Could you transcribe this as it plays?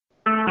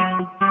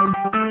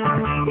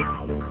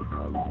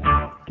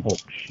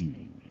Talk show.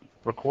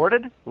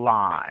 Recorded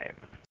live.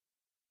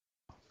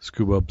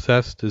 Scuba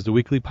Obsessed is the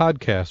weekly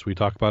podcast. We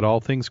talk about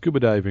all things scuba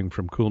diving,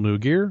 from cool new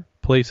gear,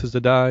 places to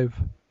dive,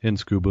 and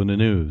scuba in the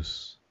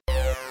news.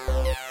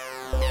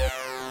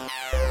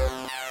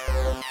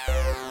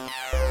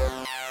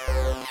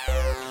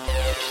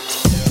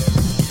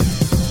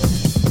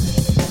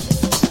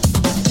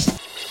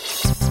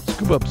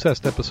 Scuba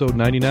Obsessed episode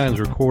 99 is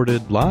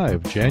recorded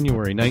live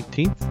January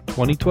 19th,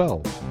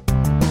 2012.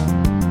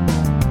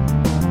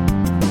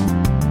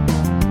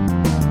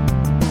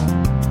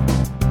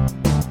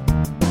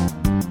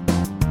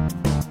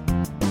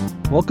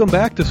 Welcome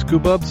back to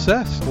Scuba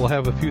Obsessed. We'll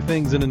have a few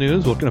things in the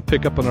news. We're going to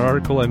pick up an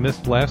article I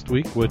missed last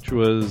week, which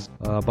was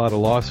about a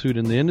lawsuit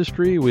in the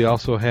industry. We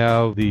also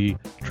have the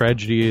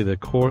tragedy of the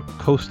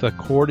Costa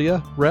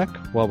Cordia wreck.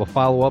 We'll have a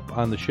follow-up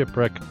on the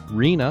shipwreck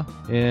Rena.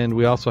 And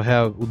we'll do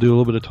a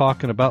little bit of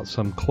talking about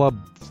some club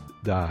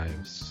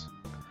dives.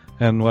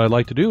 And what I'd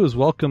like to do is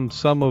welcome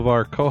some of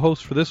our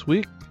co-hosts for this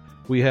week.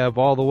 We have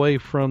all the way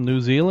from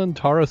New Zealand,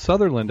 Tara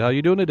Sutherland. How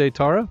you doing today,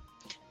 Tara?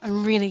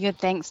 I'm really good,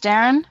 thanks,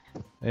 Darrin.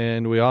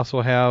 And we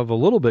also have a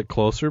little bit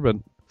closer, but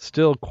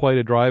still quite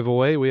a drive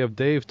away, we have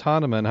Dave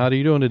Toneman. How are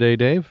you doing today,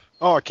 Dave?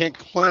 Oh, I can't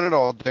complain at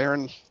all,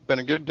 Darrin. Been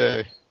a good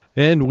day.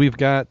 And we've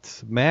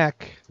got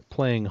Mac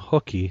playing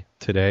hooky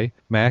today.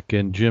 Mac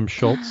and Jim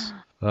Schultz.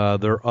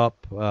 They're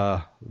up.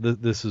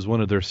 This is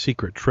one of their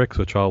secret tricks,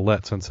 which I'll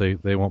let since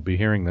they won't be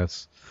hearing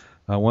this.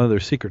 One of their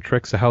secret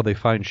tricks of how they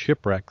find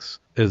shipwrecks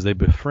is they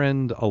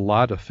befriend a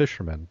lot of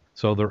fishermen.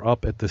 So they're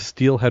up at the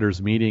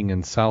Steelheaders meeting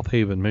in South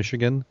Haven,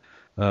 Michigan,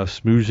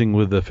 smoozing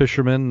with the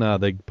fishermen.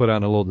 They put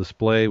on a little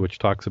display which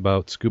talks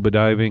about scuba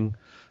diving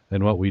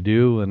and what we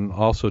do, and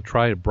also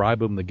try to bribe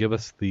them to give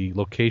us the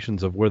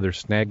locations of where they're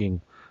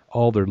snagging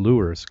all their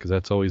lures, because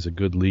that's always a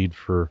good lead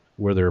for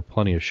where there are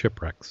plenty of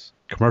shipwrecks.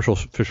 Commercial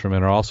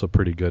fishermen are also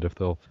pretty good if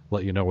they'll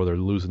let you know where they're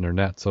losing their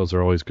nets. Those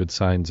are always good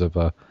signs of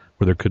where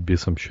there could be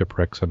some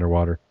shipwrecks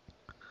underwater.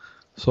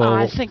 So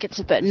I think it's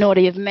a bit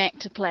naughty of Mac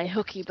to play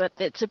hooky, but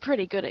that's a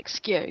pretty good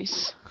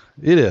excuse.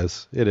 It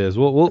is.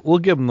 We'll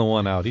give him the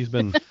one out. He's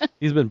been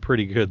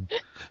pretty good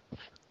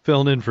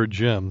filling in for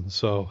Jim.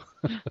 So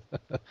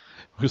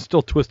we're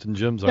still twisting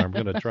Jim's arm.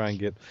 I'm gonna try and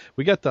get.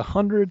 We got the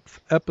 100th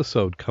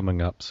episode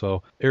coming up.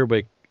 So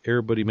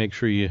everybody, make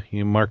sure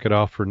you mark it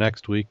off for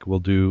next week. We'll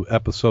do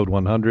episode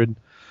 100.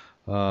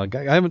 I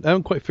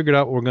haven't quite figured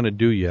out what we're gonna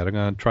do yet. I'm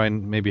gonna try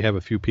and maybe have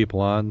a few people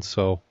on.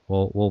 So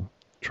we'll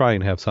try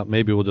and have something.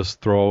 Maybe we'll just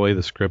throw away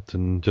the script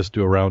and just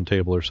do a round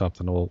table or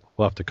something. We'll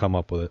have to come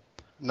up with it.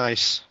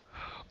 Nice.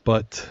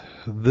 But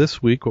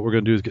this week, what we're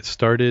going to do is get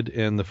started,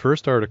 and the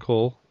first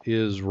article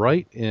is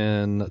right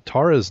in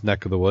Tara's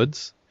neck of the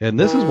woods. And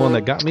this is one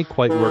that got me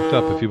quite worked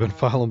up. If you've been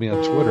following me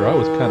on Twitter, I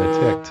was kind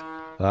of ticked.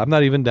 I'm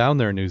not even down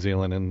there in New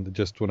Zealand, and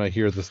just when I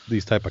hear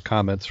these type of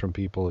comments from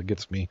people, it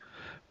gets me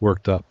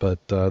worked up.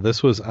 But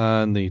this was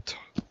on the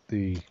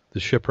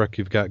shipwreck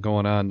you've got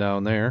going on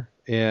down there,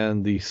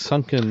 and the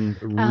sunken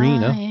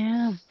Rena.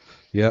 Yeah.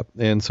 Yep.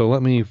 And so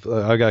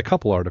I got a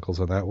couple articles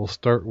on that. We'll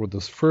start with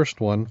this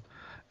first one.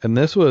 And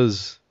this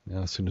was,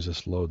 as soon as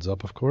this loads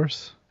up, of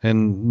course.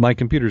 And my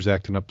computer's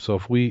acting up. So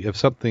if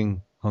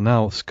something,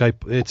 now it's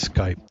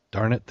Skype.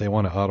 Darn it, they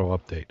want to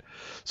auto-update.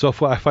 So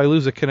if I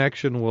lose a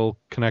connection, we'll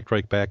connect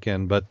right back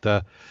in. But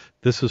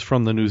this is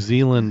from the New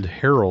Zealand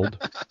Herald.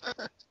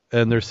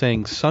 And they're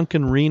saying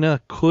sunken Rena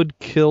could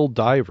kill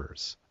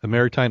divers. A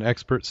maritime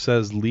expert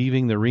says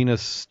leaving the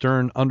Rena's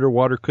stern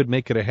underwater could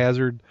make it a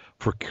hazard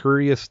for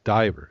curious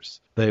divers.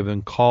 There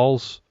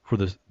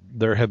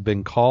have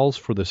been calls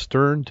for the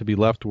stern to be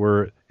left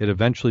where it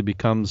eventually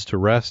becomes to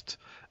rest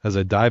as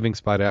a diving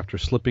spot after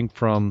slipping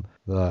from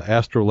the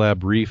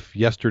Astrolabe reef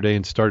yesterday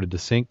and started to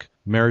sink.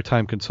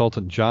 Maritime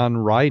consultant John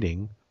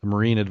Riding, a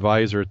marine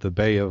advisor at the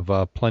Bay of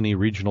Plenty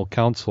Regional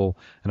Council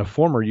and a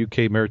former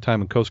UK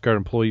Maritime and Coast Guard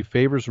employee,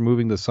 favors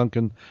removing the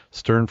sunken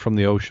stern from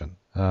the ocean.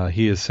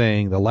 He is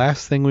saying the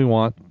last thing we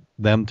want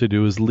them to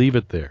do is leave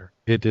it there.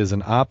 It is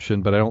an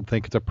option, but I don't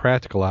think it's a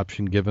practical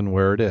option given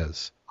where it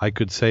is. I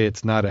could say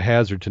it's not a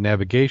hazard to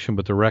navigation,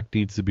 but the wreck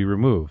needs to be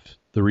removed.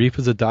 The reef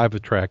is a dive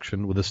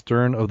attraction. With the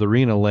stern of the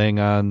Rena laying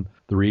on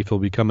the reef, it will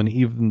become an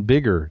even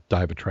bigger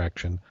dive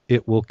attraction.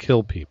 It will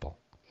kill people.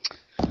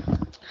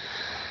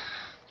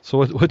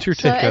 So what's your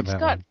take on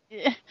that one?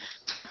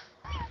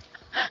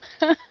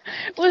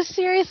 Well,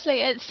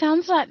 seriously, it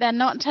sounds like they're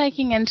not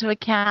taking into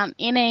account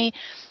any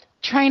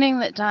training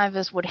that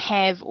divers would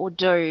have or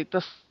do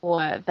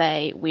before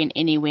they went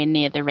anywhere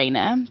near the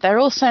Rena. They're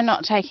also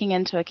not taking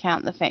into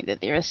account the fact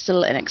that there is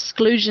still an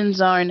exclusion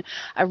zone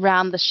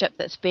around the ship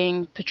that's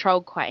being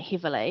patrolled quite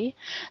heavily.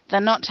 They're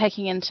not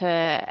taking into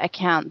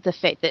account the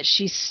fact that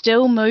she's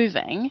still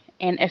moving,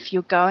 and if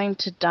you're going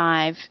to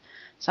dive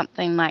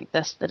something like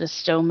this that is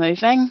still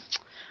moving,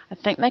 I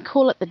think they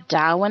call it the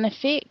Darwin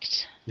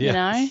effect.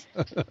 Yes.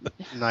 You know?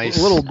 Nice.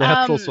 A little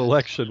natural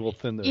selection will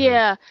thin the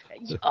Yeah,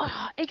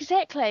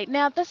 exactly.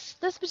 Now this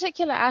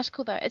particular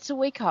article though, it's a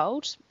week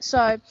old,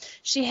 so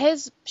she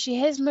has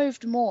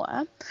moved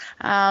more,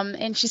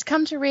 and she's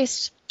come to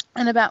rest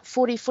in about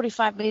 40,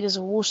 45 metres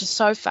of water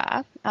so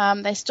far.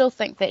 They still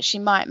think that she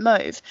might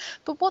move.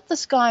 But what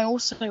this guy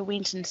also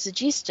went and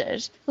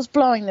suggested was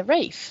blowing the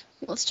reef.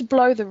 He wants to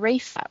blow the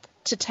reef up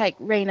to take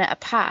Rena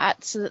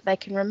apart so that they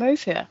can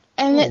remove her.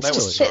 And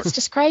that's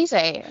just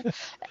crazy.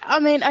 I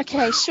mean,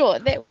 okay, sure,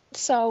 that would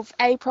solve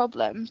a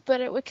problem,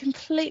 but it would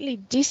completely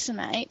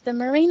decimate the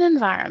marine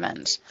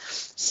environment.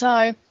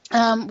 So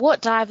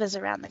what divers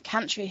around the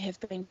country have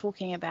been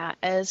talking about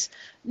is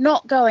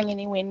not going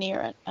anywhere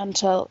near it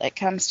until it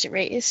comes to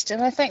rest.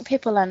 And I think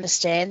people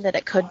understand that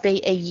it could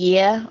be a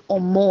year or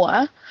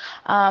more,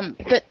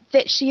 but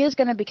that she is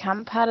going to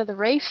become part of the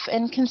reef.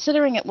 And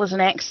considering it was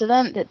an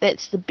accident,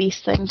 that's the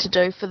best thing to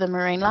do for the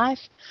marine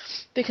life,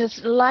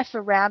 because life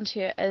around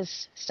her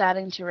is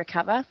starting to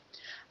recover.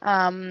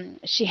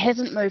 She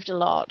hasn't moved a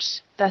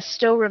lot. They're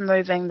still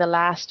removing the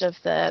last of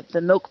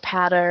the milk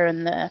powder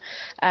and the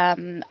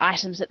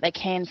items that they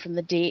can from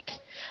the deck.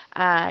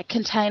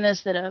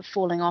 Containers that are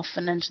falling off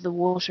and into the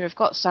water have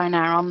got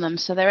sonar on them,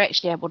 so they're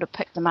actually able to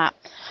pick them up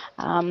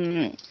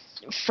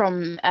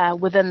from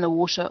within the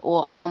water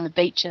or on the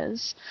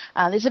beaches.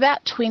 There's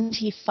about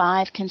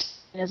 25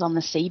 containers on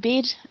the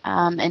seabed,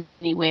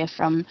 anywhere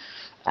from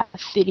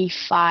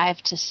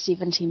 35 to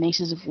 70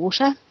 metres of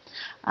water.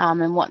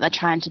 And what they're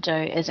trying to do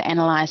is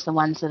analyse the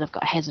ones that have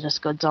got hazardous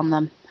goods on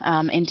them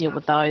and deal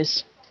with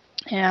those.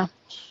 Yeah.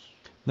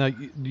 Now,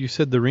 you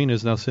said the Rena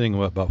is now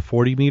sitting, about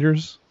 40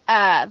 meters?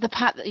 The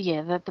part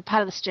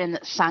of the stern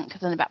that sunk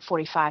is in about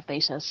 45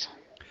 meters.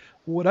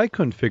 What I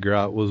couldn't figure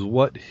out was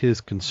what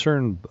his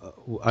concern.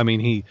 I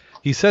mean,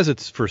 he says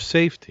it's for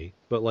safety,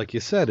 but like you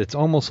said, it's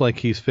almost like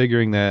he's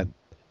figuring that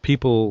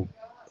people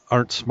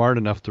aren't smart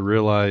enough to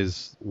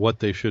realize what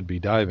they should be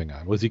diving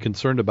on. Was he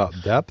concerned about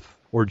depth,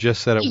 or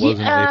just that it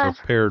wasn't a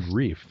prepared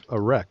reef, a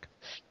wreck?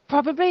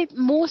 Probably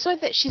more so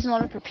that she's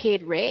not a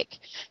prepared wreck.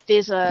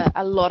 There's a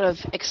lot of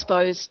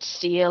exposed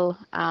steel.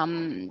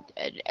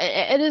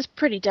 It is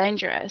pretty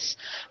dangerous,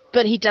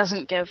 but he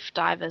doesn't give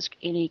divers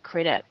any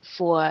credit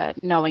for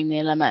knowing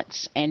their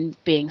limits and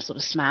being sort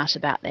of smart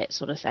about that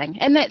sort of thing.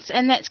 And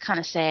that's kind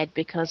of sad,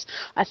 because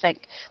I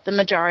think the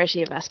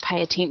majority of us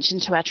pay attention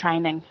to our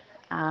training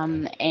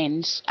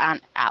and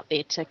aren't out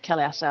there to kill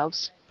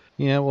ourselves.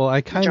 Yeah, well,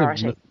 I kind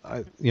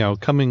of,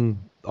 coming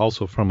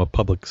also from a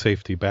public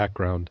safety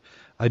background,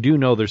 I do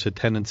know there's a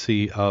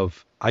tendency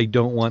of, I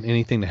don't want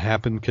anything to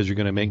happen because you're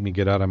going to make me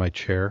get out of my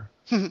chair.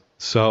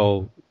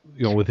 So,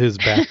 with his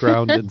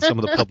background and some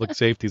of the public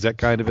safeties, that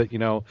kind of it,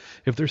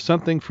 if there's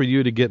something for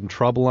you to get in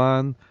trouble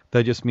on,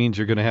 that just means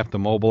you're going to have to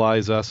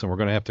mobilize us and we're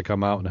going to have to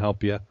come out and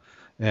help you.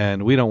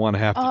 And we don't want to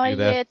have to do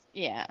that.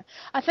 Yeah,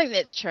 I think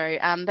that's true.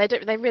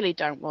 They really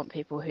don't want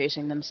people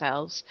hurting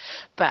themselves.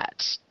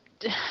 But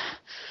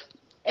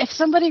if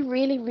somebody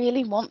really,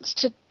 really wants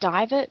to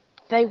dive it,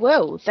 they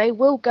will. They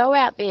will go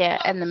out there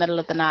in the middle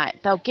of the night.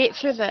 They'll get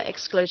through the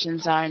exclusion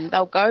zone.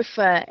 They'll go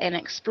for and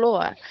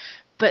explore.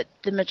 But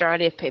the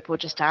majority of people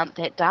just aren't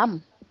that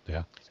dumb.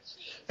 Yeah.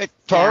 Hey,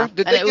 Tara,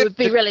 it would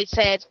be really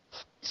sad.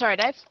 Sorry,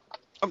 Dave?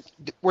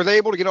 Were they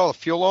able to get all the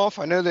fuel off?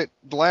 I know that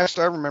the last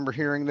I remember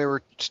hearing, they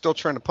were still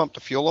trying to pump the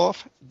fuel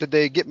off. Did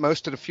they get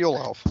most of the fuel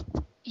off?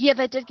 Yeah,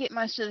 they did get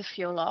most of the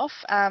fuel off.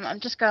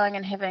 I'm just going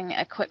and having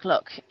a quick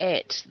look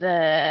at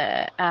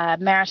the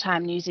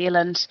Maritime New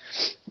Zealand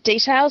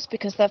details,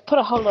 because they've put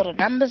a whole lot of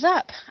numbers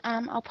up.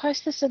 I'll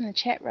post this in the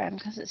chat room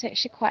because it's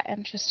actually quite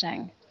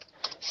interesting.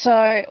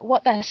 So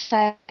what they're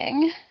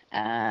saying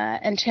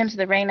in terms of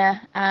the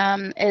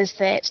Rena is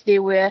that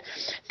there were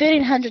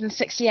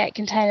 1,368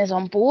 containers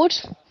on board.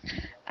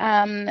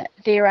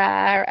 There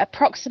are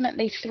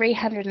approximately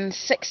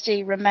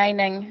 360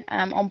 remaining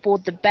on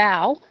board the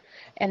bow,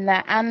 and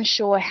they're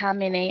unsure how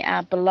many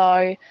are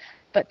below,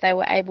 but they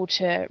were able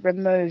to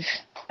remove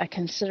a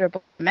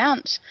considerable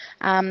amount.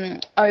 Over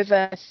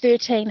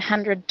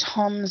 1,300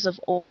 tonnes of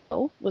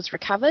oil was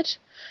recovered,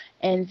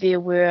 and there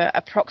was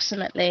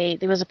approximately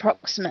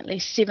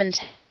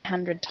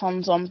 1,700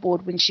 tonnes on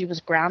board when she was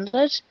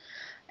grounded,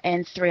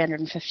 and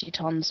 350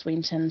 tonnes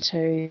went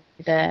into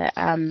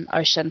the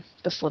ocean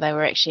before they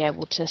were actually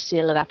able to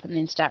seal it up and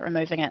then start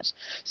removing it.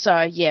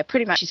 So, yeah,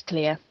 pretty much she's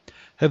clear.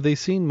 Have they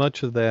seen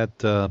much of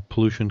that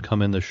pollution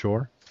come in the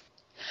shore?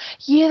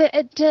 Yeah,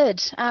 it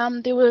did.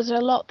 There was a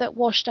lot that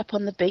washed up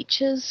on the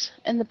beaches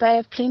in the Bay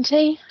of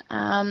Plenty,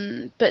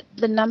 but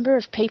the number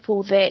of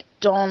people that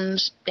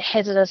donned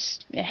hazardous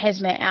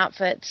hazmat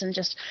outfits and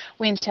just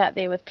went out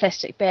there with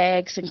plastic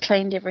bags and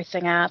cleaned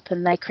everything up,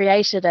 and they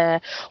created a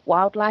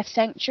wildlife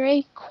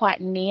sanctuary quite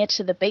near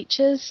to the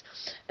beaches.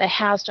 They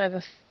housed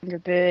over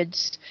 400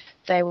 birds.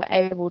 They were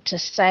able to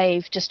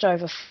save just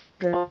over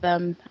 400 of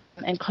them,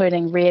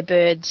 including rare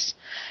birds,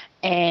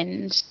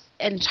 and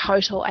in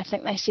total, I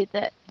think they said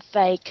that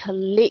they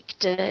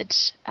collected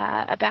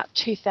about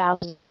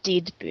 2,000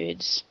 dead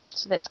birds.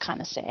 So that's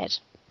kind of sad.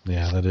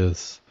 Yeah, that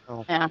is.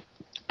 Yeah.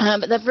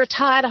 But they've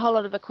retired a whole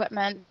lot of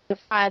equipment. They've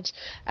retired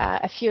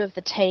a few of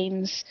the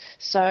teams.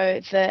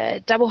 So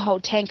the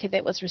double-hulled tanker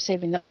that was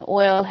receiving the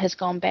oil has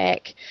gone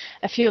back.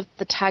 A few of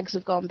the tugs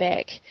have gone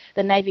back.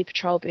 The Navy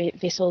patrol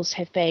vessels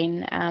have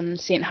been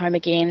sent home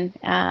again,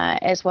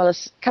 as well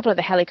as a couple of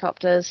the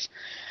helicopters.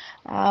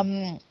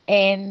 And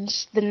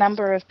the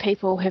number of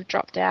people have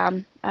dropped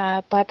down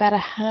by about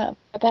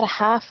a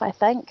half, I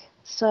think.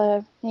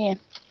 So, yeah.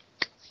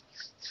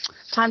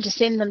 Time to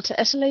send them to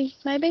Italy,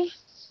 maybe?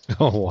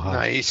 Oh, wow.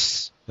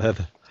 Nice.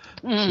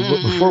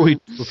 Before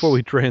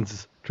we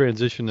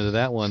transition into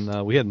that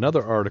one, we had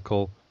another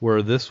article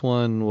where this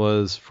one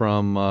was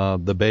from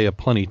the Bay of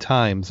Plenty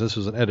Times. This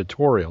was an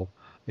editorial,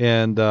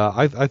 and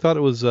I thought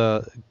it was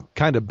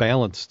kind of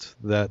balanced,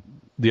 that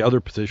the other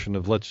position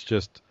of let's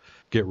just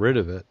get rid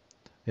of it.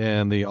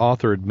 And the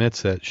author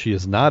admits that she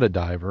is not a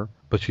diver,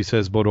 but she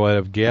says, "But what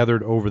I've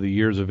gathered over the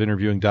years of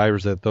interviewing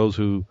divers, that those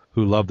who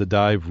love to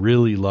dive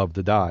really love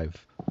to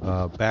dive.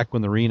 Back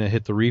when the Rena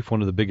hit the reef,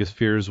 one of the biggest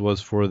fears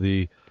was for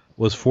the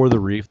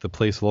reef, the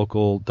place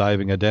local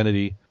diving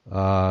identity,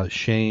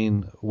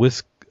 Shane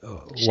Wasak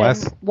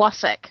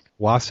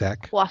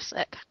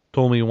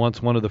told me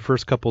once one of the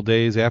first couple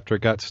days after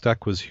it got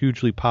stuck was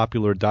hugely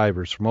popular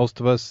divers. For most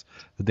of us,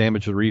 the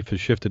damage to the reef has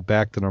shifted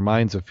back to our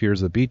minds of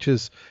fears of the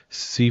beaches.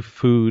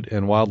 Seafood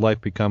and wildlife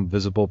become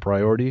visible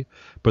priority.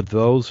 But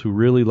those who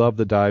really love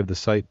the dive, the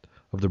sight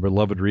of the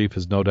beloved reef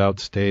has no doubt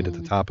stayed at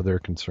the top of their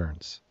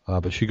concerns."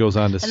 But she goes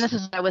on to... And this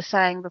is what I was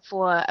saying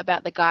before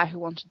about the guy who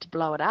wanted to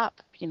blow it up.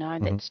 You know,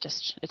 that's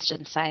just, it's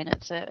insane.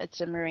 It's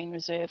a marine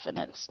reserve, and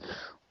it's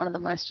one of the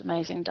most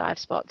amazing dive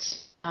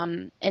spots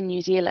in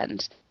New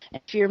Zealand.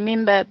 If you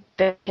remember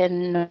back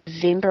in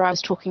November, I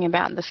was talking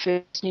about the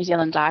first New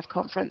Zealand dive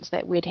conference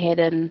that we'd had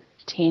in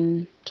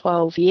 10,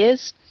 12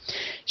 years.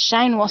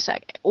 Shane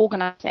Wasak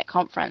organised that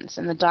conference,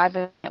 and the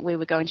diving that we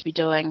were going to be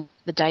doing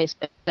the day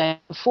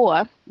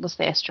before was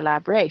the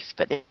Astrolabe Reef.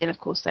 But then, of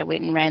course, they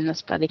went and ran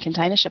this bloody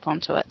container ship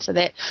onto it, so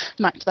that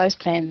mucked those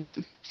plans.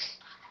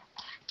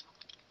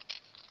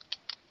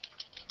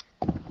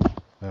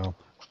 Well,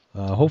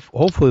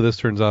 hopefully this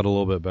turns out a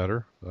little bit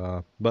better.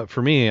 But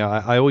for me,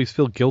 I always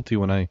feel guilty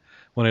when I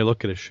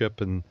look at a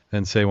ship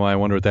and say, well, I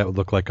wonder what that would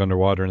look like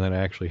underwater, and then it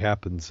actually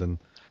happens. And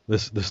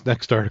this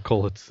next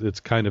article, it's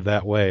kind of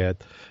that way.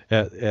 At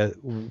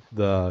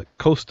the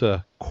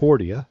Costa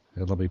Cordia,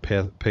 and let me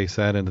paste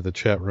that into the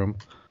chat room.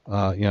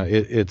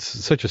 It's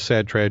such a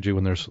sad tragedy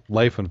when there's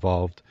life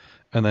involved.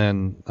 And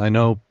then I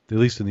know, at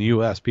least in the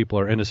U.S., people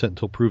are innocent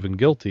until proven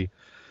guilty.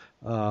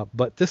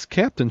 But this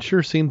captain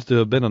sure seems to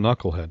have been a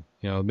knucklehead.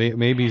 You know,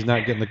 maybe he's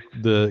not getting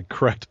the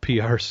correct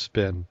PR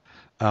spin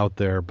out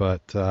there,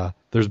 but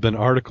there's been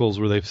articles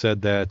where they've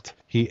said that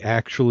he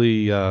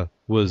actually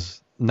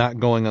was not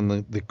going on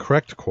the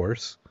correct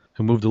course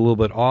and moved a little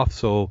bit off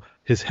so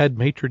his head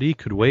maitre d'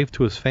 could wave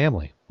to his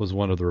family, was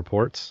one of the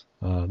reports.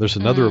 There's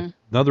another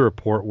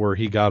report where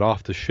he got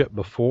off the ship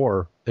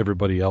before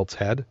everybody else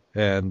had,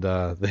 and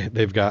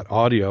they've got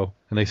audio,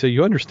 and they say,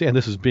 you understand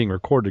this is being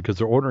recorded because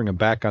they're ordering him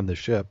back on the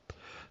ship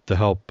to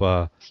help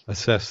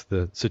assess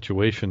the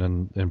situation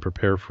and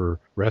prepare for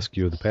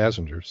rescue of the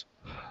passengers.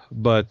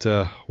 But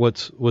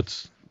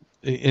what's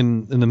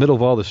in the middle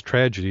of all this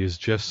tragedy is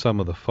just some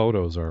of the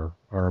photos are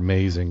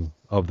amazing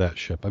of that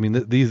ship. I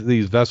mean,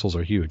 these vessels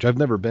are huge. I've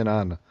never been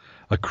on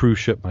a cruise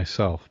ship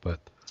myself, but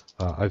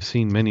I've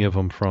seen many of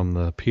them from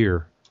the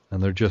pier,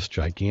 and they're just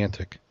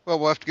gigantic. Well,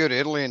 we'll have to go to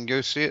Italy and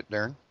go see it,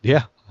 Darrin.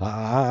 Yeah,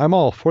 I'm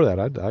all for that.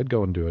 I'd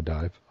go and do a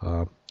dive.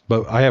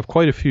 But I have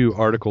quite a few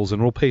articles,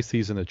 and we'll paste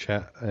these in the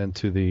chat and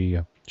to the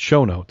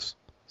show notes.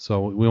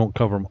 So we won't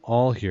cover them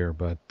all here,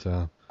 but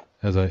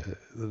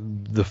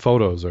the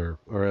photos are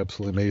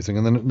absolutely amazing.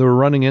 And then they're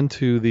running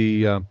into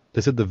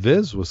they said the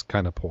Viz was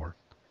kind of poor.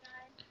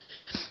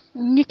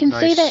 You can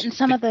see that in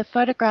some of the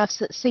photographs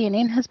that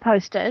CNN has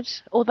posted,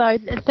 although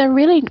they're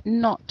really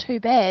not too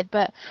bad.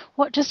 But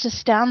what just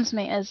astounds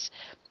me is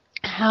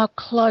how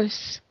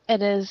close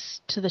it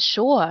is to the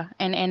shore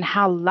and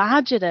how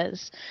large it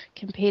is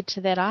compared to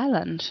that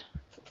island.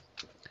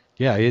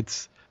 Yeah,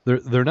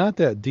 they're not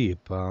that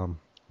deep. The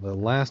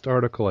last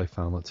article I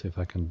found, let's see if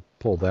I can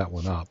pull that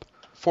one up.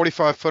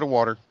 45 foot of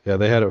water. Yeah,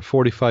 they had a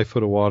 45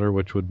 foot of water,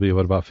 which would be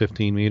about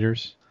 15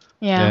 meters.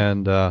 Yeah.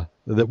 And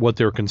what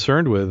they were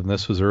concerned with, and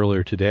this was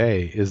earlier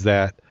today, is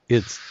that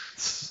it's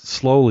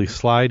slowly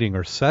sliding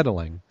or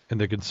settling, and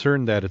they're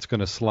concerned that it's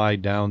going to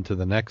slide down to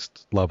the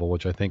next level,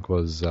 which I think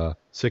was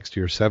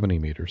 60 or 70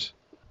 meters.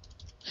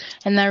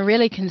 And they're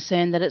really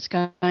concerned that it's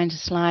going to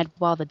slide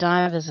while the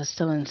divers are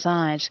still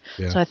inside.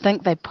 Yeah. So I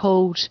think they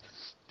pulled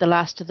the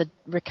last of the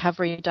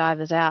recovery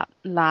divers out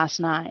last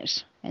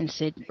night and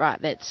said, right,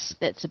 that's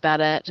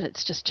about it.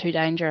 It's just too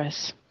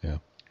dangerous. Yeah.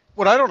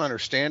 What I don't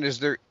understand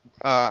is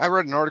I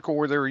read an article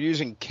where they were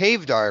using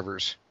cave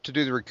divers to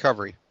do the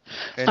recovery.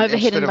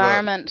 Overhead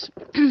environment.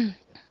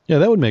 Yeah,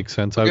 that would make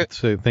sense. I would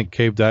think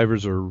cave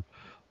divers or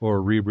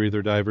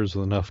rebreather divers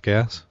with enough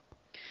gas.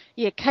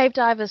 Yeah, cave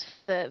divers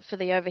for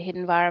the overhead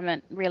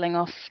environment reeling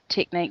off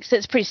techniques.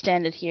 That's pretty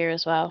standard here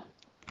as well.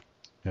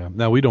 Yeah.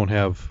 Now, we don't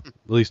have, at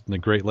least in the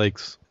Great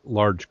Lakes,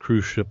 large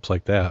cruise ships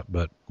like that,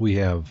 but we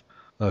have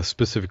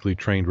specifically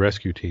trained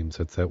rescue teams.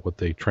 That's what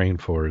they train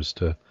for, is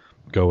to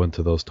go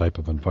into those type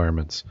of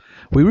environments.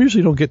 We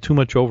usually don't get too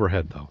much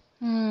overhead, though.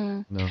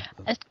 No.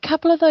 A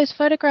couple of those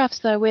photographs,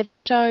 though, where they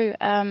show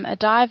a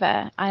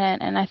diver,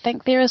 and I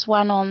think there is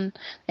one on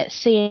that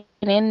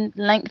CNN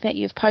link that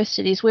you've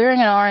posted. He's wearing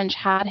an orange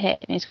hard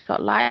hat and he's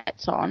got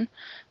lights on.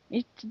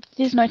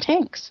 There's no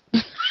tanks.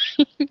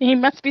 He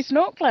must be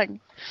snorkeling.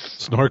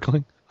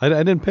 Snorkeling? I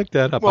didn't pick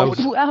that up.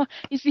 Well,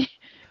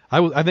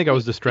 I think I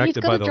was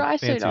distracted by the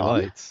dry-suit fancy on.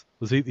 lights.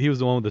 He was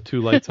the one with the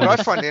two lights on?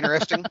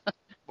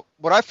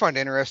 What I find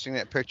interesting in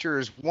that picture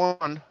is,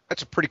 one,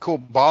 that's a pretty cool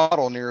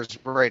bottle near his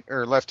right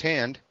or left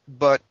hand.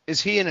 But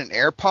is he in an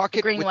air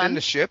pocket within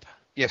the ship?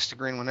 Yes, the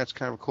green one. That's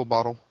kind of a cool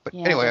bottle. But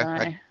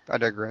anyway, I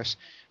digress.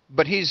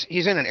 But he's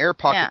in an air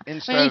pocket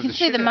inside. Well, you can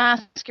see the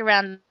mask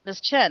around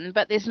his chin,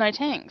 but there's no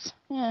tanks.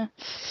 Yeah.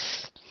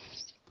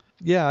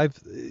 Yeah,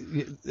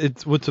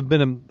 it's what's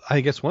been. I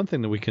guess one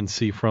thing that we can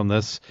see from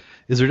this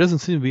is there doesn't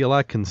seem to be a lot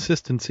of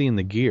consistency in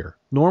the gear.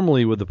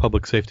 Normally, with the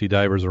public safety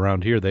divers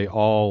around here, they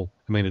all.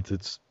 I mean,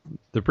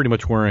 they're pretty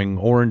much wearing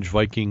orange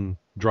Viking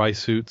dry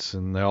suits,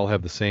 and they all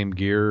have the same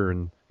gear.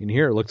 And in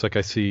here, it looks like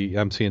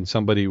I'm seeing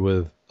somebody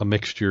with a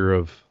mixture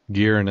of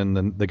gear, and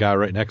then the guy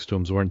right next to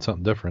him is wearing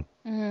something different.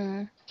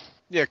 Mm.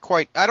 Yeah,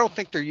 quite. I don't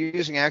think they're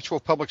using actual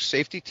public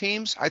safety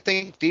teams. I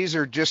think these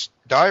are just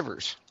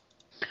divers.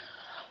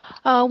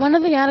 One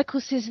of the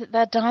articles says that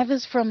they're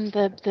divers from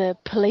the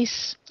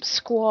police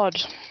squad.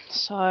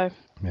 So,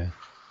 yeah.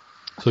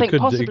 I think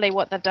possibly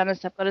what they've done is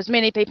they've got as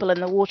many people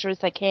in the water as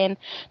they can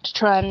to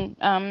try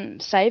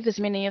and save as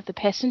many of the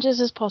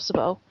passengers as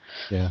possible.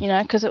 Yeah. You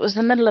know, because it was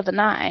the middle of the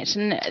night.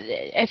 And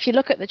if you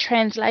look at the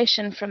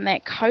translation from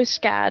that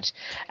Coast Guard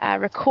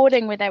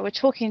recording where they were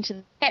talking to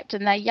the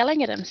captain, they're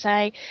yelling at him,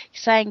 saying,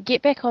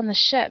 get back on the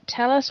ship.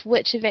 Tell us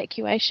which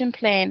evacuation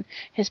plan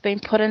has been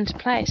put into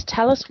place.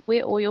 Tell us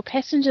where all your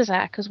passengers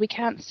are, because we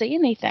can't see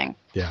anything.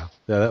 Yeah,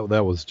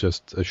 that was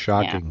just a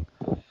shocking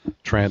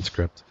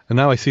transcript. And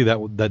now I see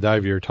that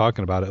dive you're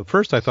talking about. At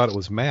first I thought it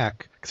was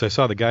Mac, because I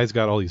saw the guy's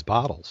got all these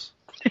bottles.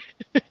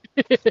 But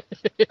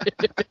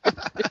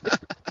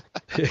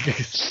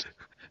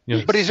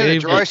he's in a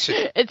dry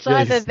suit. It's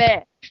either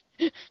that.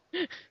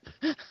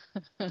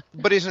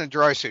 But he's in a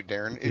dry suit,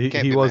 Darrin.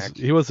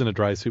 He was in a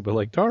dry suit, but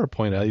like Tara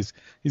pointed out,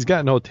 he's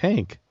got no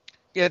tank.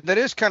 Yeah, that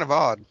is kind of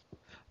odd.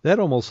 That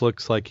almost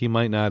looks like he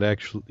might not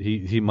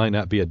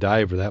be a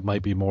diver. That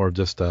might be more of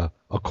just a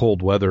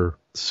cold weather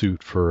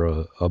suit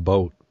for a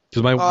boat.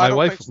 Because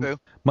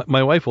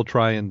my wife will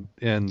try and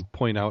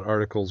point out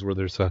articles where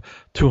there's a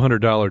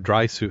 $200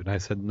 dry suit, and I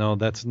said, no,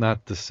 that's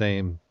not the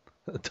same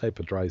type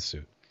of dry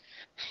suit.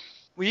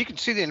 Well, you can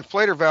see the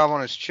inflator valve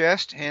on his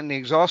chest and the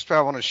exhaust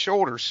valve on his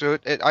shoulder, so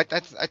I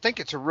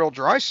think it's a real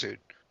dry suit.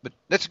 But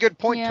that's a good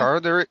point,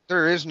 Tara.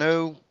 There is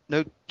no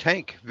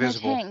tank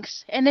visible. No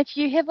tanks. And if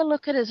you have a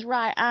look at his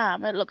right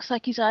arm, it looks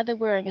like he's either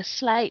wearing a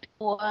slate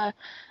or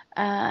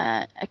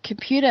a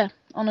computer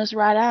on his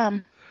right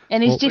arm.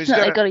 And he's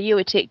definitely got a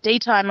Uitec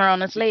D-timer on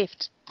his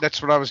left.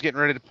 That's what I was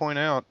getting ready to point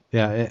out.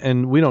 Yeah,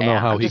 and we don't know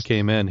how he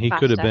came in. He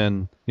could have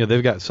been,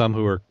 they've got some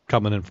who are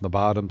coming in from the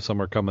bottom,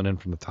 some are coming in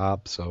from the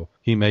top, so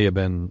he may have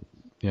been,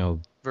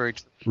 very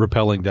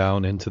rappelling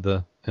down into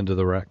the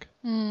wreck.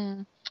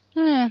 Mm.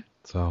 Yeah.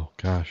 So,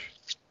 gosh.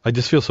 I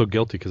just feel so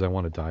guilty because I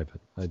want to dive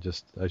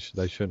it. I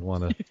shouldn't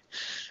want to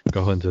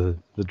go into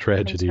the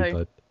tragedy,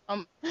 but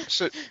I'm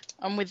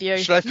with you.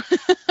 So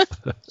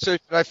should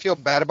I feel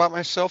bad about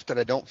myself that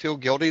I don't feel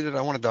guilty that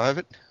I want to dive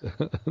it?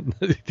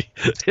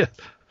 Yeah.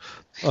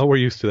 Oh, we're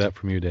used to that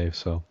from you, Dave,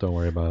 so don't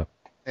worry about it.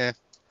 Yeah.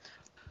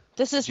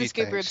 This is the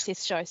Scuba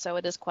Obsessed show, so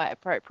it is quite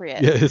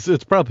appropriate. Yeah,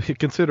 it's probably,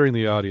 considering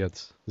the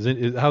audience.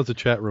 How's the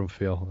chat room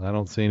feel? I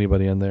don't see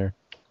anybody in there.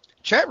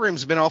 Chat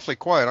room's been awfully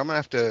quiet. I'm going to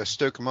have to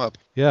stoke him up.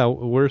 Yeah,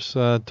 where's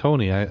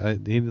Tony?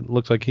 He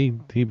looks like he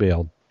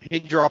bailed. He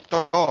dropped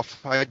off.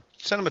 I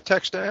sent him a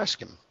text to ask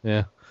him.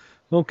 Yeah.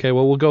 Okay,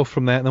 well, we'll go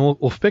from that, and then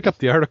we'll pick up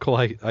the article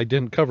I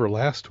didn't cover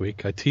last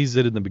week. I teased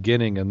it in the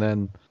beginning, and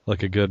then,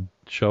 like a good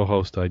show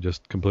host, I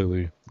just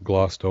completely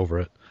glossed over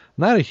it.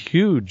 Not a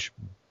huge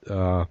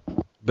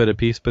bit of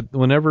piece, but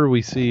whenever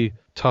we see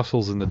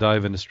tussles in the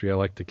dive industry, I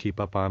like to keep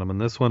up on them.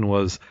 And this one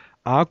was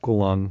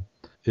Aqualung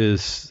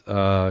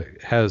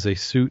has a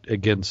suit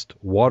against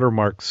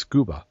Watermark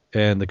Scuba,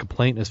 and the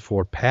complaint is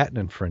for patent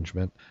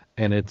infringement,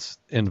 and it's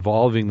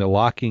involving the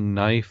locking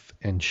knife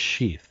and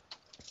sheath.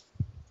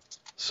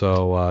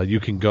 So you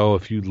can go,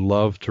 if you'd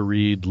love to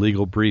read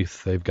legal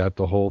briefs, they've got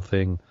the whole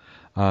thing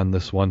on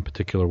this one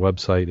particular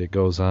website. It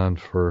goes on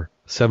for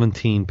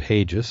 17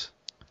 pages.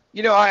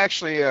 I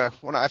actually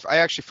when I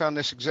actually found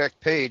this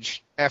exact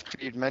page after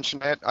you'd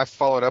mentioned that, I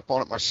followed up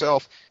on it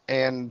myself,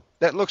 and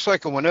that looks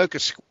like a Winoka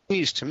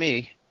squeeze to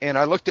me. And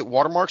I looked at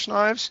Watermark's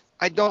knives.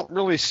 I don't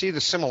really see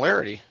the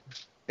similarity.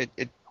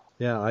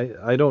 Yeah,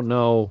 I don't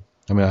know.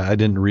 I mean, I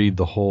didn't read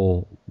the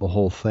whole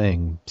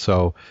thing.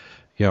 So,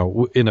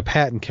 in a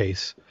patent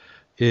case,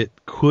 it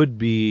could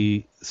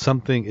be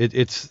something.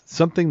 It's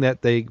something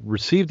that they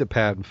received a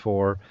patent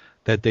for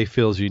that they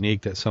feel is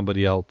unique that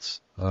somebody else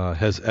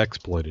has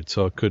exploited.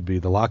 So it could be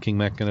the locking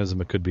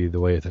mechanism. It could be the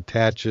way it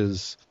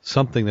attaches.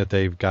 Something that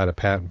they've got a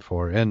patent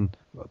for. And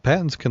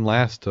patents can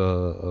last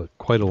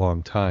quite a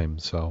long time.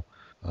 So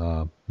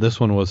this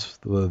one was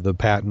the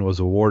patent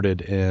was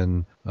awarded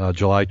in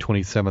July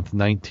 27th,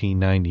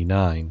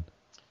 1999.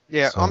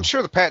 Yeah, So. I'm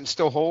sure the patent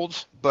still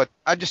holds, but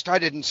I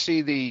didn't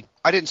see the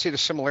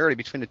similarity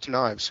between the two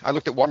knives. I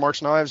looked at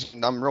Walmart's knives,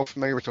 and I'm real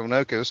familiar with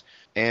Onoka's,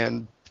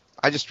 and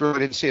I just really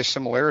didn't see a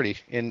similarity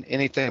in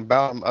anything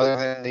about them other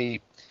than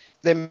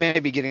they may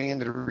be getting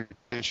into the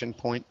retention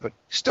point, but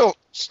still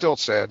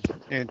sad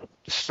and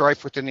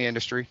strife within the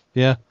industry.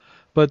 Yeah,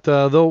 but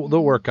they'll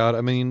work out.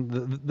 I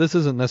mean, this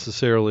isn't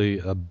necessarily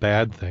a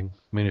bad thing.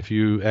 I mean, if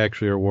you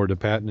actually are awarded a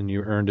patent and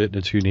you earned it and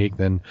it's unique,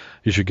 then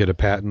you should get a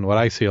patent. What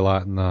I see a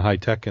lot in the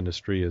high-tech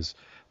industry is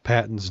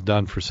patents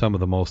done for some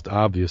of the most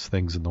obvious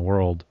things in the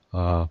world.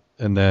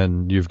 And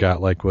then you've got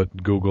like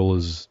what Google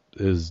is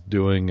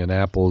doing and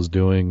Apple is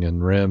doing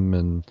and RIM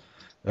and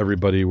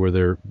everybody where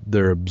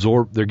they're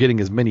getting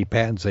as many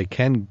patents they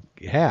can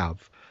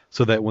have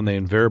so that when they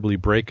invariably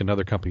break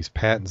another company's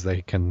patents,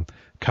 they can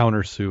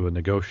countersue and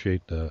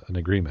negotiate an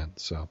agreement.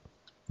 So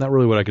not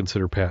really what I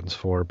consider patents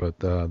for, but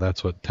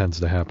that's what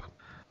tends to happen.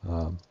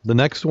 The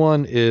next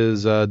one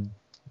is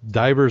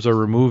divers are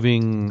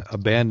removing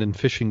abandoned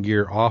fishing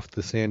gear off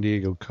the San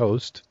Diego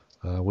coast.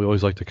 We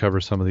always like to cover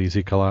some of these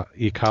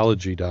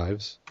ecology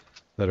dives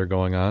that are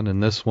going on,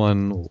 and this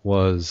one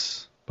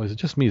was it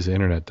just me? Is the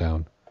internet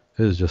down?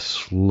 It is just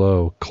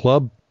slow.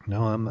 Club?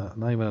 No, I'm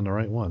not even on the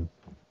right one.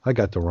 I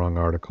got the wrong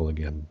article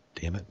again.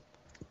 Damn it.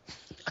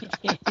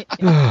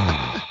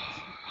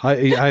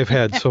 I've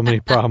had so many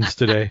problems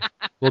today.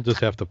 We'll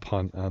just have to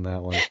punt on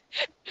that one.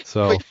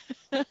 So,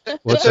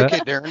 what's that?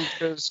 Okay, Darrin,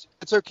 because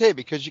it's okay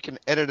because you can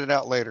edit it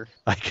out later.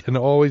 I can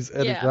always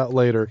edit it out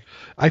later.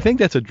 I think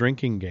that's a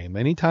drinking game.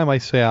 Anytime I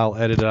say I'll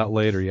edit it out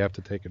later, you have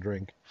to take a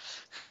drink.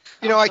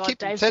 You know, I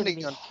keep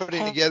intending to put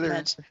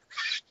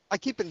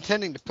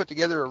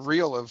together a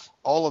reel of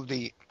all of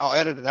the I'll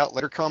edit it out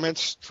later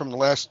comments from the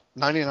last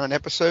 99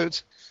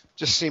 episodes.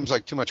 Just seems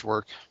like too much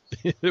work.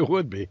 It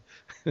would be.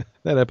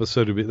 That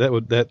episode would be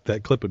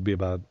that clip would be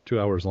about 2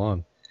 hours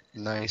long.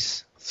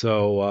 Nice.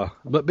 So,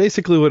 but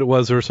basically what it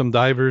was, there were some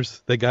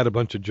divers. They got a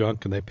bunch of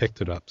junk and they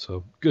picked it up.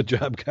 So good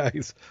job,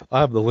 guys.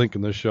 I'll have the link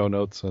in the show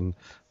notes and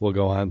we'll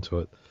go on to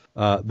it.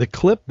 The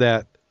clip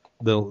that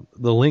the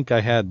link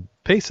I had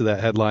pasted that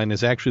headline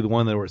is actually the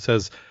one where it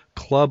says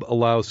club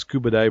allows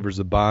scuba divers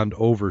to bond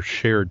over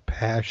shared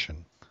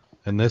passion.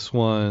 And this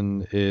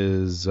one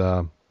is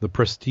the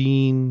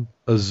Pristine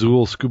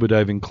Azul Scuba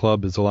Diving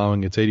Club is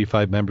allowing its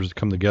 85 members to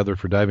come together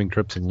for diving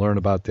trips and learn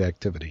about the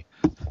activity.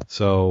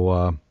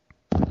 So,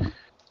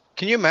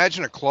 can you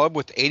imagine a club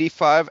with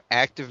 85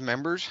 active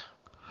members?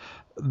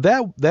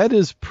 That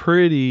is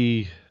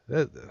pretty.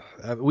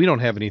 We don't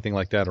have anything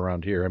like that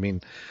around here. I mean,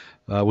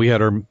 we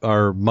had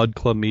our mud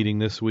club meeting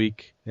this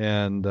week,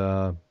 and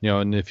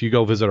and if you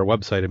go visit our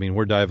website, I mean,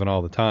 we're diving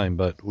all the time,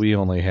 but we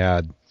only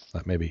had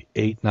maybe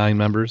 8-9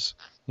 members.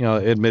 You know,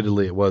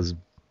 admittedly, it was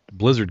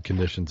blizzard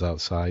conditions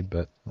outside,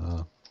 but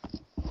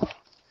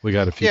we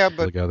got a few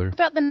people together.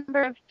 About the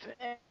number of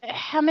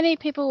how many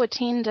people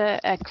attend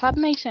a club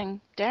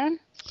meeting, Darrin?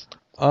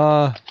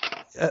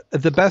 At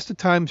the best of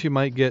times, you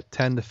might get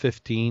 10 to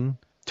 15,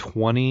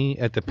 20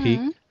 at the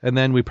peak, and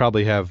then we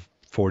probably have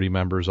 40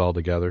 members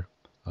altogether.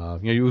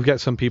 We've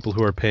got some people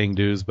who are paying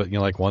dues, but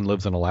like one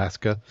lives in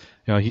Alaska.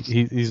 You know,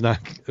 he's not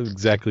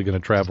exactly going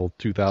to travel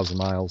 2,000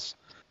 miles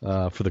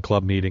for the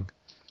club meeting.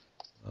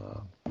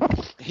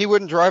 He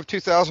wouldn't drive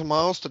 2,000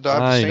 miles to dive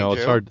to St. Joe.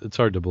 I know, it's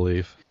hard to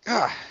believe.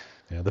 Ah.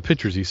 Yeah, the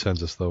pictures he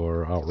sends us though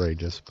are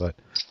outrageous. But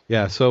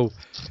yeah, so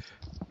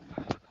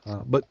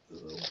but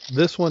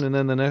this one and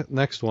then the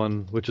next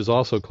one, which is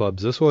also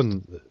clubs. This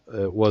one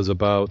was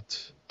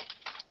about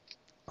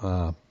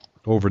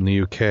over in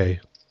the UK,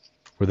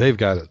 where they've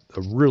got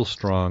a real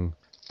strong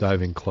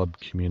diving club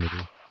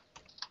community.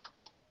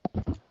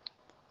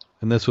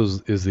 And this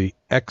is the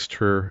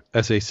Exeter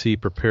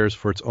SAC prepares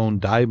for its own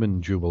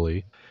Diamond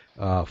Jubilee.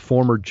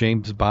 Former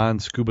James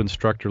Bond scuba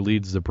instructor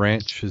leads the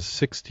branch's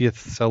 60th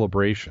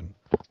celebration.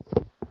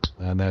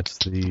 And that's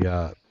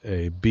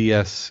a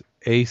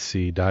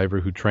BSAC diver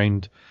who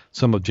trained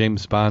some of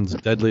James Bond's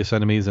deadliest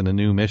enemies in a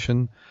new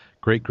mission.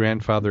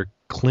 Great-grandfather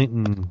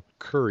Clinton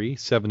Curry,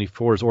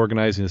 74, is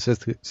organizing the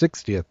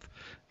 60th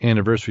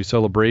anniversary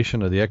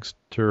celebration of the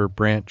Exeter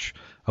branch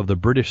of the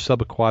British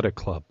Subaquatic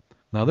Club.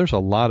 Now, there's a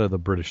lot of the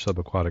British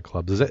subaquatic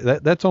clubs.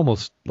 That's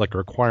almost like a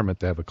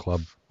requirement to have a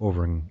club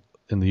over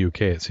in the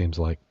UK, it seems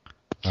like.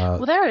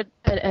 Well, they're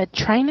a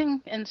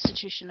training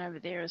institution over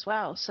there as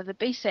well. So the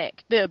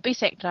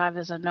BSAC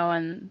divers are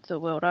known the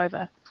world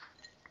over.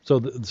 So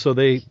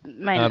they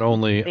not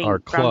only are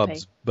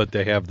clubs, but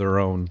they have their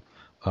own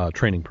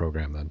training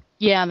program then.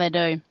 Yeah, they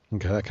do.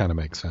 Okay, that kind of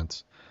makes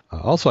sense.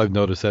 Also, I've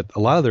noticed that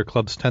a lot of their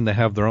clubs tend to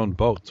have their own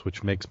boats,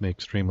 which makes me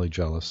extremely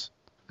jealous.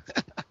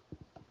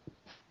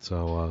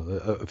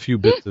 So a few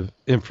bits of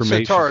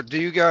information. So, Tara, do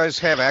you guys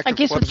have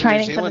active clubs in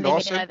New Zealand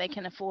also? They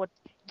can afford.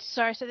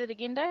 Sorry, say that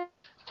again, Dave.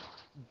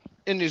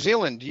 In New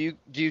Zealand, do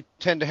you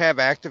tend to have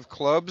active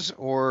clubs,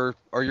 or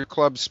are your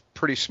clubs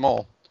pretty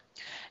small?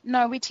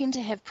 No, we tend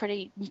to have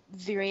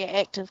very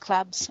active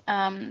clubs.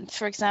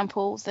 For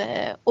example,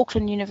 the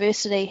Auckland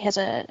University has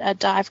a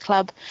dive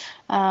club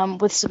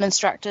with some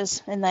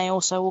instructors, and they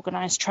also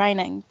organise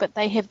training, but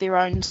they have their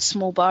own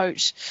small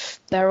boat.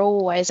 They're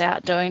always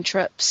out doing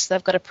trips.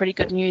 They've got a pretty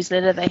good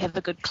newsletter. They have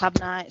a good club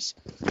night.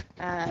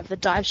 The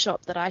dive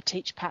shop that I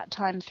teach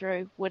part-time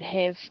through would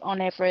have, on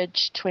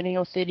average, 20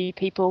 or 30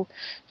 people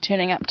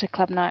turning up to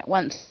club night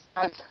once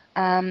a month,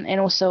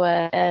 and also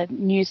a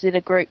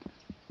newsletter group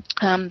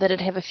that'd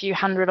have a few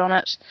hundred on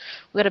it.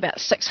 We've got about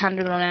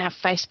 600 on our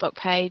Facebook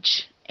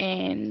page,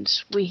 and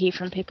we hear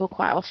from people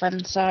quite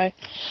often. So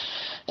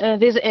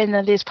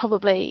there's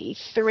probably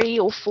 3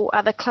 or 4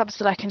 other clubs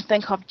that I can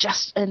think of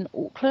just in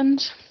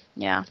Auckland.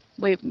 Yeah,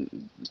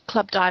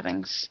 club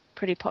diving's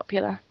pretty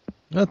popular.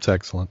 That's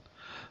excellent.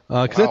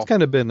 Because that's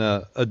kind of been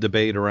a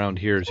debate around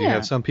here. Is you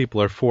have some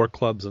people are for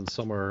clubs and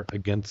some are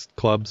against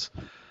clubs.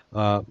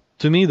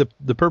 To me,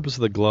 the purpose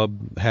of the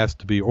club has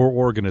to be, or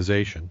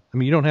organization. I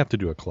mean, you don't have to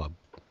do a club.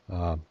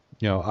 I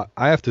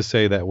have to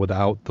say that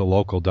without the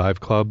local dive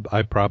club,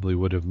 I probably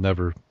would have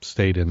never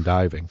stayed in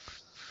diving.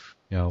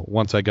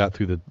 Once I got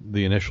through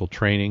the initial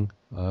training,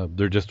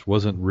 there just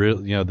wasn't real.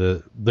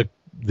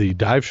 The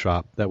dive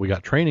shop that we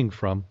got training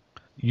from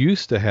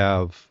used to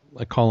have,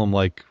 I call them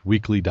like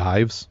weekly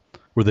dives,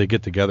 where they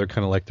get together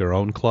kind of like their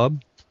own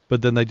club,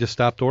 but then they just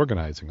stopped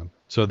organizing them.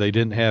 So they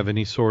didn't have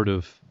any sort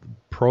of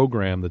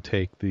program to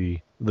take the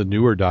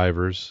newer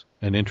divers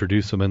and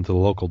introduce them into the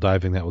local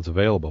diving that was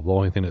available. The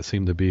only thing that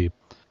seemed to be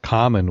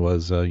common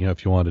was,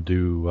 if you want to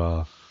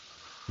do,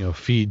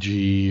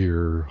 Fiji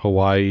or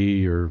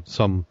Hawaii or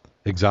some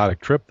exotic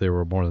trip, they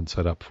were more than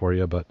set up for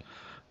you, but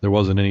there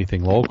wasn't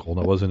anything local.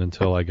 And it wasn't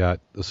until I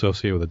got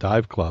associated with a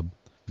dive club,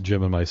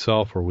 Jim and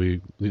myself, where we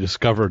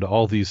discovered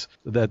all these,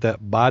 that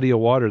body of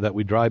water that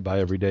we drive by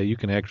every day, you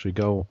can actually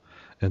go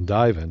and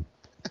dive in.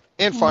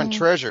 And find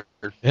treasure.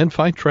 And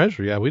find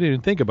treasure, yeah. We didn't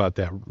even think about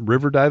that.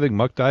 River diving,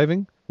 muck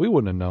diving, we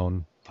wouldn't have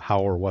known how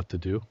or what to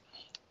do.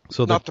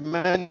 So not to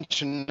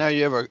mention, now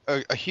you have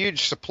a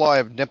huge supply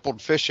of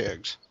nippled fish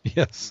eggs.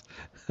 Yes.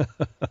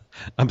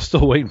 I'm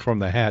still waiting for them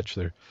to hatch.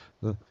 They're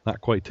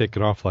not quite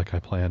taken off like I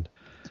planned.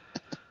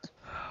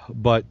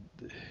 But,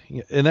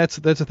 and that's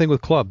the thing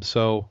with clubs.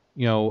 So,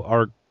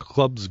 are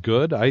clubs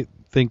good? I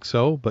think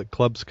so, but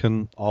clubs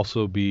can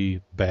also be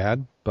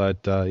bad. But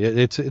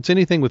it's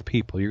anything with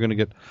people. You're going to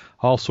get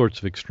all sorts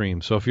of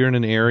extremes. So if you're in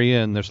an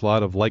area and there's a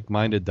lot of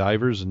like-minded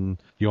divers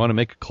and you want to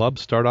make a club,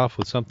 start off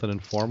with something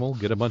informal,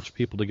 get a bunch of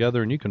people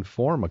together, and you can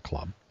form a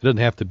club. It doesn't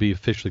have to be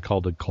officially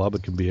called a club.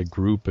 It can be a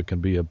group. It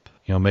can be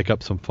make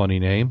up some funny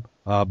name.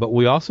 But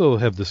we also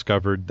have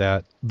discovered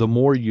that the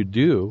more you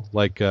do,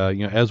 like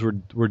as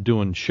we're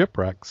doing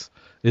shipwrecks,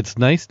 it's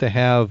nice to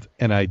have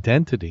an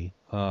identity.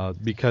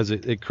 Because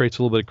it creates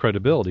a little bit of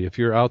credibility. If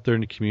you're out there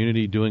in the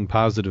community doing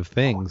positive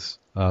things,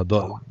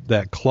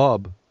 that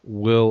club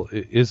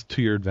is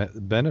to your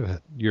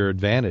benefit, your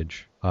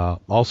advantage.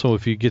 Also,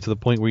 if you get to the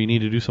point where you need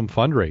to do some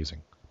fundraising,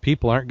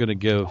 people aren't going to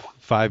give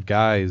 5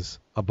 guys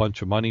a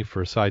bunch of money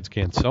for a side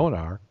scan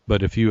sonar.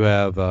 But if you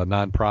have a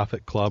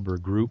nonprofit club or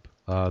group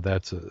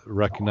that's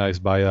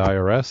recognized by the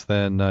IRS,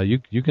 then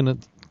you can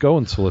go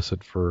and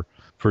solicit for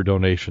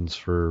donations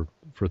for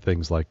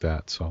things like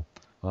that. So.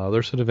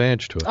 There's an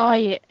advantage to it. Oh,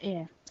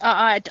 yeah.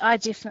 I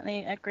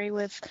definitely agree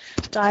with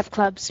dive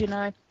clubs.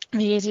 The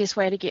easiest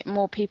way to get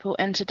more people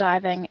into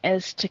diving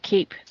is to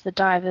keep the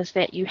divers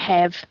that you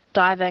have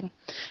diving,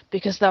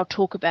 because they'll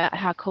talk about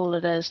how cool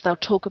it is. They'll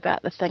talk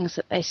about the things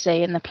that they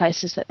see and the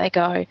places that they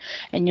go,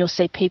 and you'll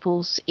see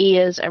people's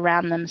ears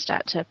around them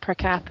start to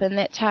prick up, and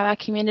that's how our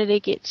community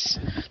gets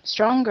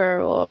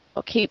stronger or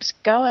keeps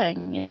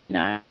going,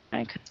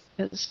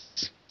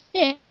 because,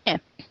 yeah.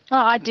 Oh,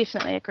 I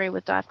definitely agree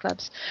with dive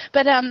clubs.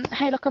 But,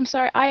 hey, look, I'm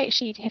sorry. I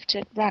actually have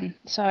to run.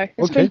 So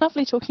it's been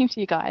lovely talking to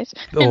you guys.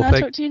 And I'll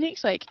talk to you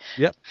next week.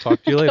 Yep.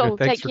 Talk to you later. Cool,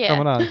 Thanks for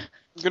coming on.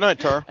 Good night,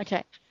 Tara.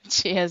 Okay.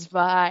 Cheers.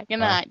 Bye. Good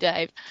night,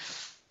 Dave.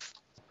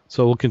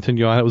 So we'll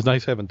continue on. It was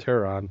nice having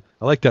Tara on.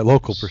 I like that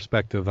local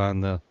perspective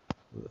on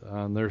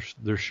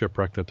their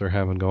shipwreck that they're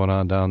having going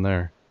on down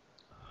there.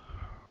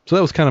 So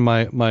that was kind of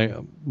my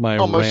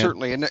Oh, most rant.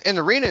 certainly. And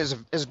the arena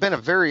has been a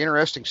very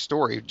interesting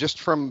story, just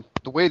from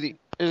the way the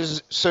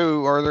is.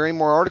 So, are there any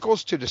more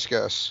articles to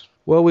discuss?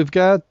 Well, we've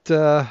got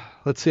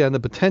let's see, on the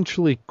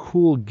potentially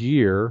cool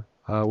gear.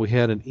 We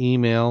had an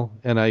email,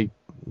 and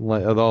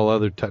with all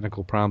other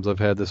technical problems I've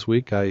had this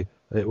week, I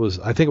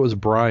think it was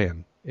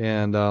Brian,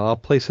 and I'll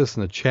place this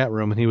in the chat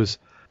room, and he was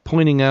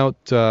pointing out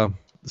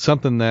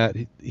something that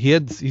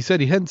he said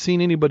he hadn't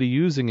seen anybody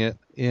using it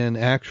in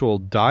actual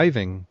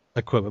diving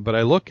equipment, but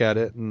I look at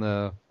it,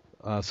 and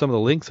some of the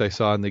links I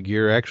saw in the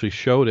gear actually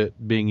showed it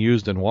being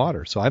used in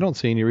water. So I don't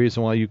see any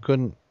reason why you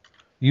couldn't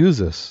use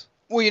this.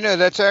 Well,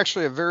 that's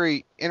actually a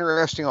very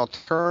interesting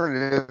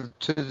alternative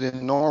to the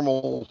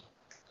normal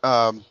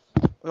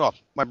well,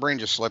 my brain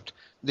just slipped.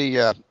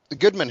 The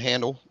Goodman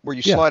handle, where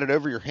you slide it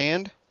over your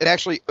hand, it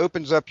actually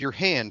opens up your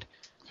hand.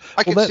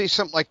 I could see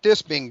something like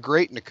this being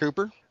great in a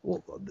Cooper.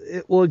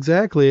 Well,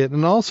 exactly.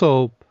 And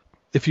also,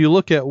 if you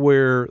look at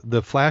where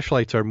the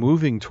flashlights are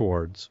moving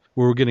towards,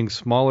 where we're getting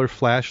smaller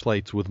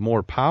flashlights with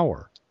more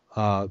power,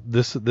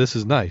 this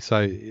is nice.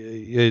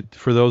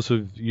 For those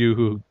of you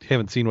who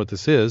haven't seen what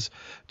this is,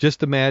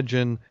 just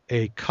imagine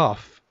a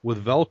cuff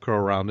with Velcro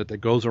around it that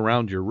goes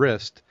around your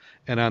wrist,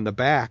 and on the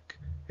back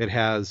it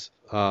has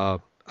an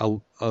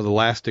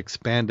elastic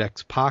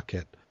spandex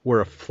pocket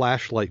where a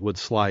flashlight would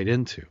slide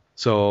into.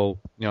 So,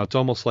 it's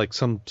almost like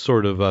some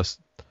sort of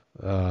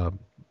not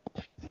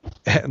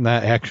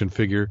action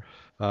figure,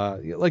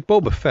 like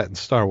Boba Fett in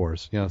Star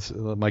Wars. It's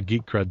my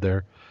geek cred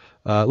there.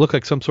 Look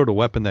like some sort of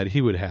weapon that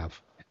he would have,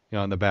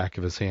 on the back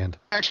of his hand.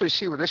 Actually,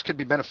 see where this could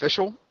be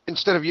beneficial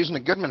instead of using a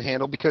Goodman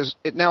handle, because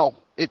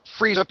it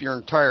frees up your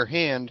entire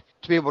hand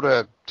to be able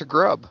to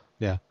grub.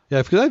 Yeah,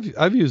 because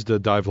I've used a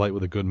dive light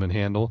with a Goodman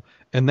handle,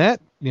 and that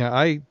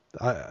I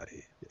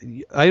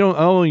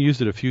only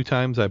used it a few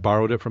times. I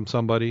borrowed it from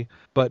somebody,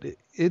 but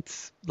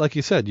it's like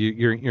you said,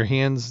 your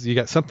hands, you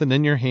got something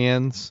in your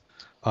hands.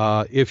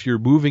 If you're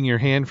moving your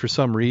hand for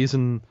some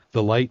reason,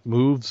 the light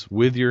moves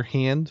with your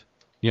hand.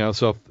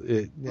 So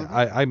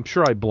I'm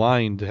sure I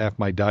blind half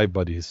my dive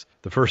buddies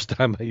the first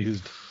time I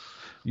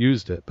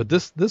used it. But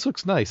this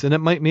looks nice,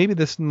 and maybe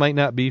this might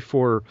not be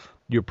for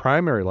your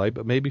primary light,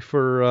 but maybe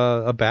for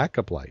a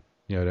backup light.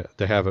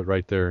 To have it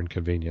right there and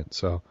convenient.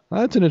 So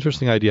that's an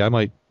interesting idea. I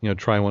might,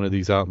 try one of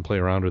these out and play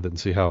around with it and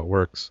see how it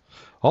works.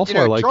 Also,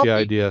 I like the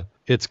idea.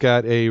 It's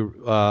got a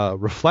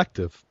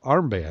reflective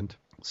armband.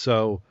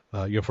 So,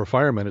 for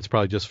firemen, it's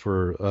probably just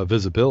for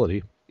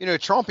visibility.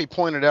 Trumpy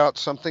pointed out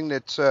something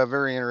that's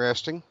very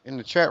interesting in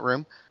the chat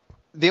room.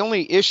 The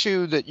only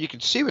issue that you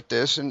could see with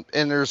this, and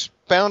there's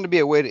bound to be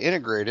a way to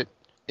integrate it,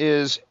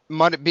 is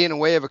might it be in a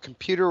way of a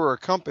computer or a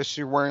compass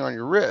you're wearing on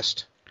your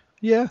wrist?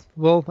 Yeah,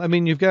 well,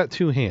 you've got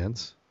two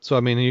hands. So,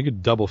 you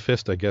could double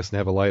fist, I guess, and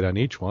have a light on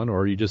each one,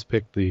 or you just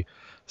pick the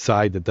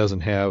side that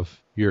doesn't have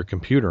your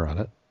computer on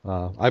it.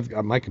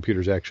 My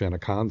computer's actually on a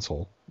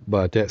console,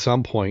 but at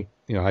some point,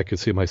 I could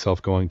see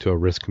myself going to a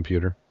wrist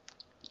computer.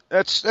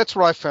 That's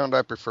what I found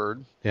I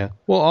preferred. Yeah.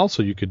 Well,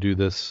 also you could do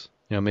this,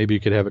 maybe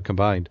you could have it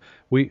combined.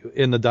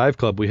 In the dive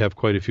club, we have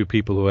quite a few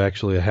people who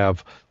actually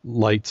have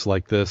lights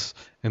like this,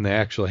 and they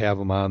actually have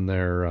them on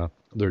their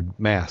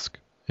mask.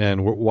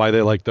 And why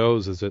they like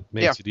those is it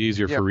makes it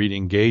easier for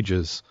reading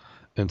gauges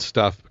and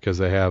stuff, because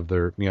they have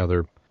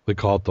they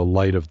call it the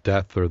light of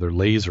death, or their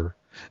laser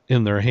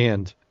in their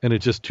hand, and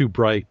it's just too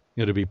bright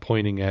to be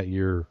pointing at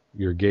your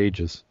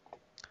gauges.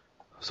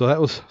 So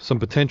that was some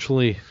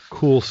potentially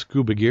cool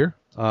scuba gear.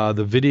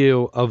 The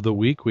video of the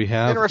week we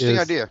have interesting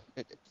idea.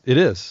 It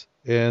is.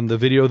 And the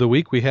video of the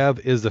week we have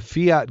is the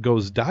Fiat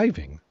Goes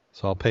Diving.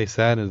 So I'll paste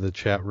that into the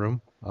chat room.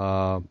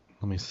 Let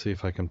me see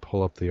if I can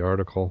pull up the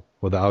article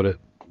without it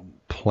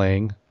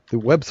playing. The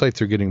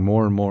websites are getting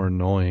more and more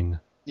annoying.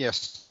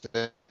 Yes,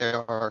 they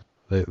are.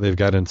 They've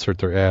got to insert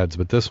their ads,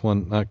 but this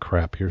one, not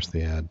crap. Here's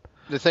the ad.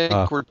 They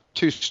think we're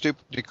too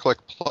stupid to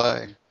click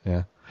play.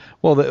 Yeah.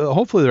 Well,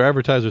 hopefully their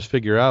advertisers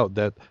figure out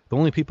that the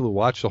only people who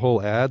watch the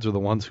whole ads are the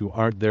ones who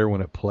aren't there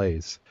when it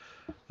plays.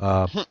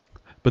 But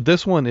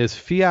this one is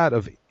Fiat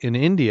in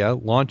India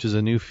launches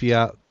a new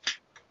Fiat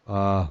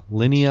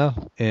Linea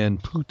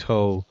and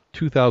Punto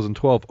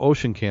 2012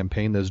 ocean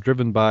campaign that is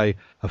driven by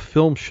a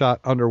film shot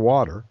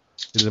underwater.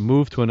 In a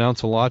move to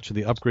announce the launch of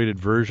the upgraded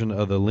version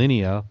of the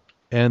Linea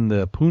and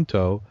the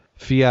Punto,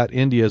 Fiat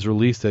India has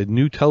released a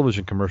new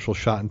television commercial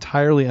shot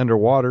entirely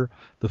underwater.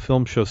 The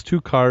film shows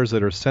two cars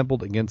that are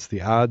assembled against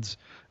the odds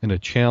in a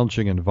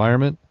challenging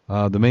environment.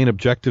 The main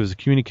objective is to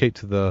communicate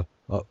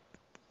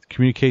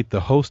the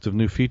host of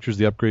new features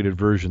the upgraded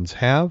versions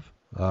have,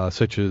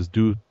 such as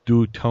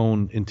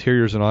dual-tone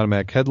interiors and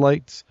automatic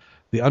headlights.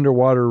 The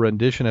underwater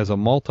rendition has a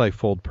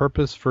multi-fold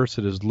purpose. First,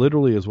 it is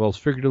literally as well as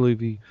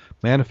figuratively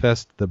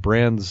manifest the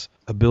brand's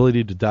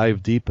ability to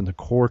dive deep into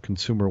core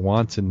consumer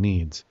wants and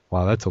needs.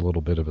 Wow, that's a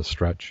little bit of a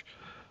stretch.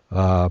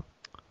 We'll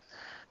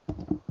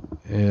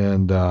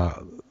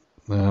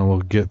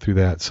get through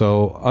that.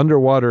 So,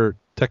 underwater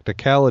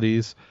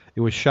technicalities.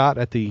 It was shot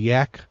at the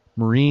Yak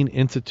Marine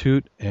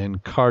Institute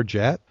and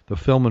Karjat. The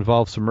film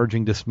involves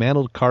submerging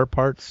dismantled car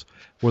parts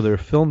where they're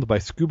filmed by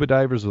scuba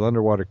divers with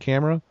underwater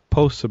camera.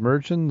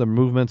 Post-submersion, the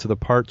movements of the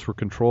parts were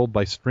controlled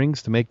by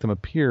strings to make them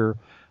appear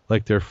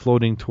like they're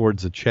floating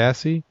towards the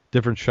chassis.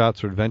 Different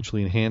shots were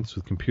eventually enhanced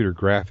with computer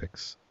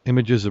graphics.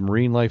 Images of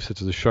marine life, such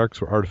as the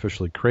sharks, were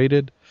artificially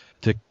created.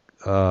 It took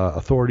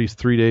authorities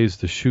 3 days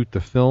to shoot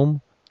the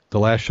film. The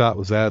last shot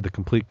was that of the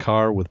complete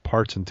car with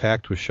parts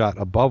intact was shot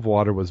above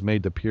water, was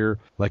made to appear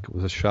like it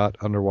was a shot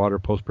underwater.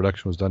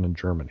 Post-production was done in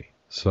Germany.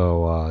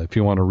 So if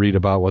you want to read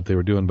about what they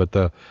were doing, but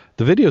the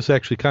video is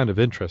actually kind of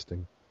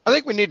interesting. I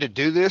think we need to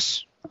do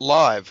this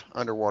live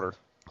underwater.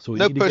 So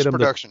no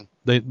post-production.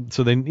 They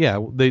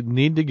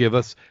need to give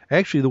us.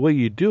 Actually, the way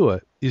you do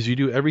it is you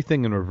do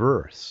everything in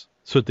reverse.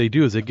 So what they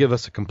do is they give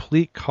us a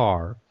complete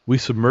car, we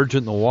submerge it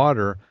in the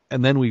water,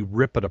 and then we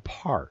rip it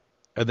apart.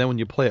 And then when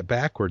you play it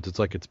backwards, it's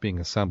like it's being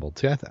assembled.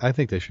 See, I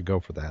think they should go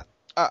for that.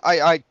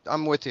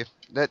 I'm with you.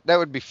 That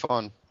would be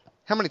fun.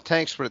 How many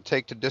tanks would it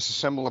take to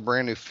disassemble a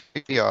brand new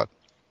Fiat?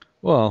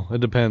 Well,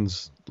 it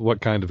depends what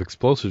kind of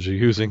explosives you're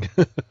using.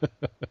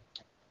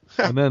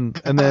 and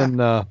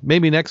then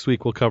maybe next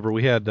week we'll cover.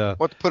 We had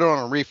what to put it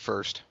on a reef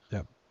first.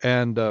 Yeah,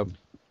 and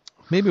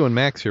maybe when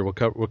Mac's here, we'll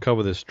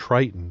cover this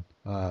Triton.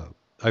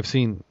 I've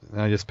seen.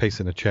 I just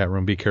pasted in the chat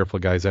room. Be careful,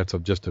 guys. That's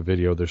just a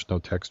video. There's no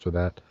text for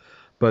that.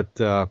 But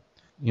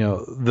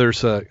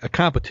there's a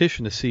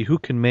competition to see who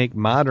can make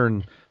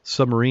modern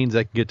submarines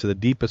that can get to the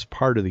deepest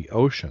part of the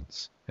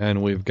oceans.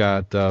 And we've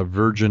got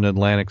Virgin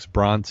Atlantic's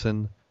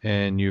Bronson,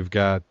 and you've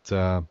got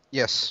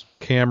yes,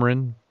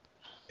 Cameron,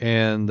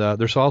 and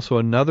there's also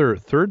another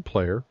third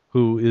player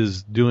who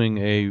is doing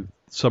a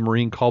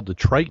submarine called the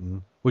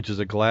Triton, which is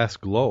a glass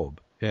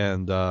globe.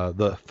 And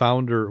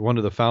one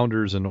of the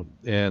founders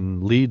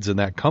and leads in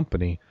that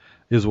company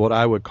is what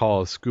I would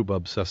call a scuba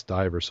obsessed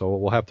diver. So what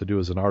we'll have to do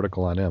is an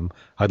article on him.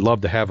 I'd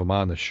love to have him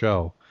on the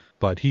show,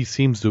 but he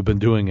seems to have been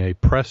doing a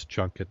press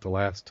junket the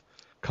last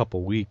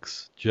couple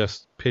weeks,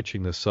 just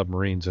pitching the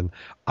submarines, and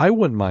I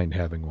wouldn't mind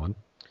having one.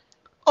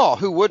 Oh,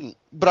 who wouldn't?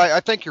 But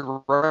I think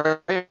you're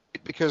right,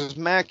 because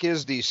Mac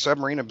is the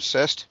submarine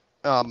obsessed,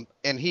 and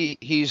he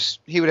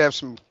would have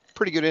some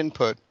pretty good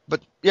input. But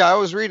yeah, I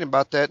was reading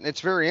about that, and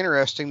it's very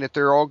interesting that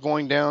they're all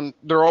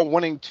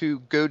wanting to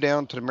go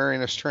down to the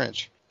Marianas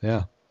Trench.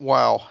 Yeah.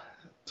 Wow.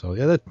 So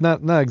yeah, that's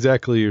not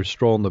exactly your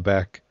stroll in the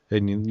back.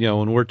 And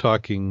when we're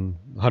talking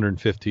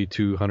 150,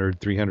 200,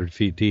 300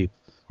 feet deep,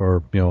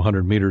 or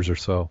 100 meters or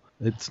so,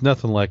 it's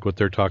nothing like what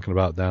they're talking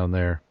about down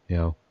there.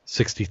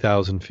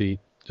 60,000 feet,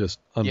 just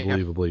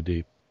unbelievably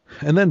deep.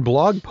 And then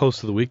blog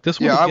post of the week. This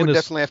one, I would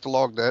definitely have to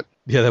log that.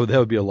 Yeah, that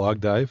would be a log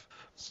dive.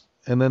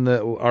 And then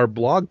our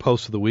blog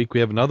post of the week, we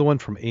have another one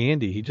from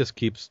Andy. He just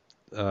keeps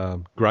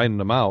grinding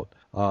them out.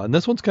 And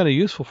this one's kind of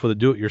useful for the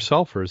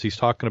do-it-yourselfers. He's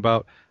talking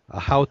about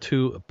how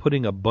to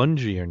putting a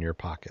bungee in your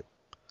pocket.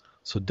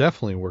 So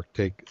definitely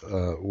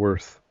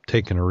worth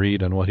taking a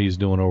read on what he's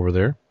doing over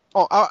there.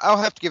 Oh, I'll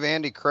have to give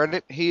Andy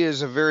credit. He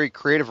is a very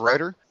creative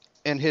writer,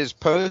 and his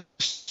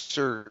posts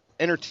are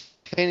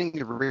entertaining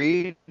to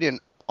read, and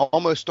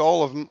almost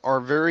all of them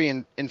are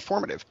very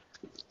informative.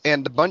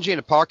 And the bungee in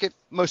a pocket,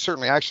 most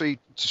certainly. Actually,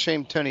 it's a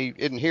shame Tony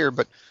isn't here,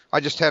 but I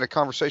just had a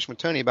conversation with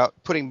Tony about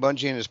putting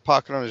bungee in his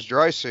pocket on his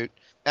dry suit.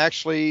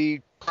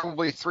 Actually,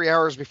 probably 3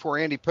 hours before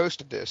Andy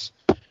posted this.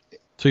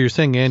 So you're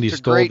saying Andy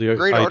stole the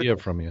idea article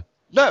from you?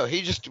 No,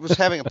 he just was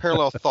having a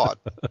parallel thought.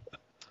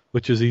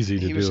 Which is easy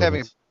to do. He was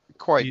having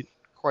quite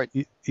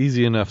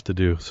easy enough to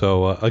do.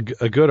 So a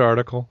good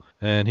article,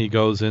 and he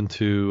goes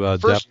into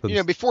first,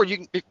 depth. Before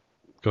you can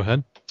go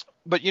ahead.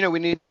 But we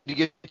need to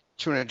get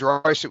you in a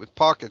dry suit with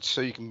pockets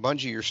so you can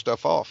bungee your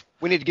stuff off.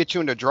 We need to get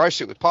you in a dry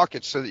suit with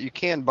pockets so that you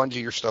can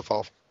bungee your stuff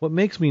off. What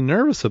makes me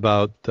nervous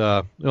about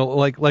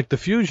like the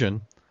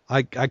Fusion,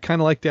 I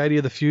kind of like the idea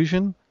of the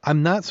Fusion.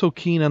 I'm not so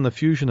keen on the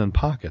Fusion and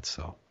pockets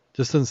though.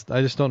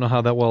 I just don't know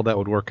how that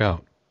would work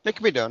out. It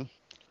can be done.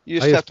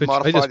 You just have to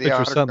modify the outer. I just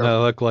picture something that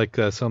looked like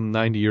some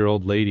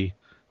 90-year-old lady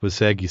with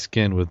saggy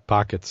skin with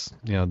pockets,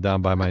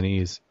 down by my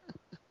knees.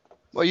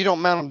 Well, you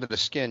don't mount them to the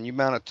skin. You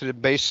mount it to the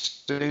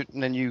base suit,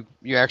 and then you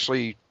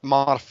actually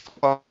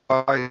modify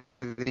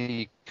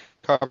the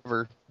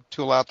cover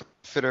to allow it to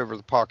fit over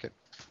the pocket.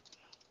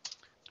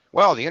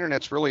 Wow, the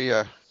internet's really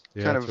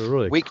kind of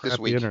really weak this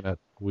week. Internet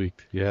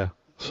weak, yeah.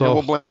 So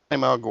we'll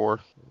blame Al Gore.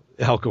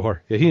 Al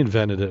Gore, yeah, he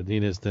invented it. He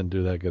just didn't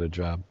do that good a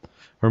job.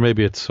 Or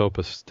maybe it's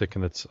SOPA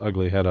sticking its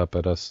ugly head up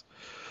at us.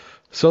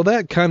 So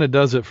that kind of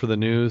does it for the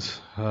news.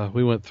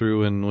 We went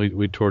through and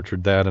we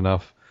tortured that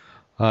enough.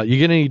 You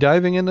get any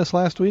diving in this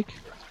last week?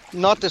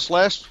 Not this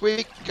last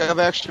week. I've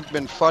actually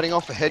been fighting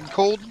off a head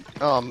cold.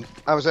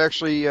 I was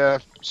actually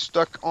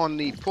stuck on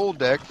the pool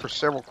deck for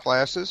several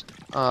classes.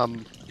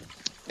 And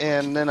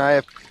then I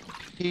have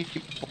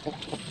people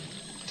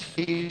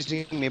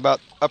teasing me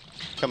about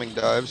upcoming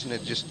dives, and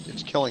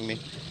it's killing me.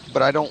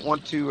 But I don't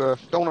want to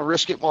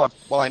risk it while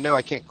I know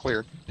I can't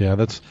clear. Yeah,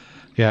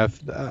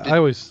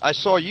 I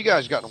saw you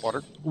guys got in the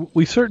water.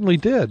 We certainly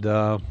did.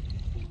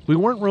 We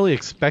weren't really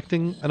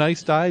expecting an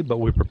ice dive, but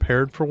we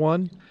prepared for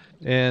one,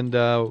 and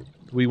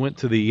we went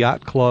to the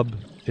yacht club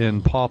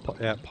at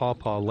Paw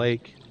Paw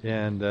Lake.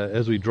 And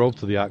as we drove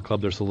to the yacht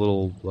club, there's a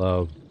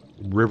little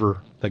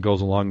river that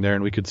goes along there,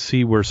 and we could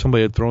see where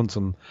somebody had thrown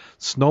some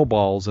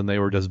snowballs, and they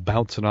were just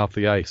bouncing off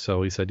the ice. So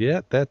we said,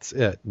 "Yeah, that's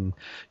it." And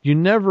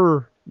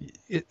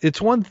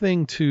it's one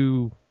thing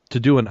to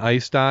do an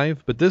ice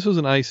dive, but this was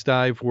an ice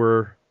dive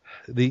where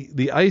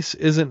the ice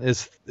isn't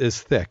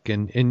as thick,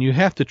 and you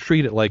have to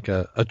treat it like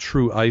a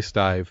true ice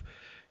dive,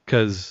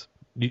 because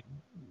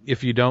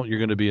if you don't, you're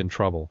going to be in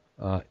trouble.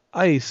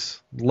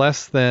 Ice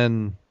less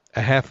than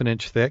a half an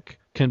inch thick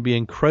can be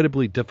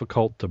incredibly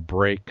difficult to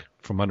break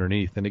from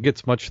underneath, and it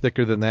gets much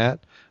thicker than that.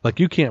 Like,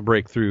 you can't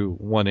break through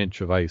 1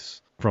 inch of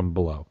ice from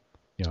below,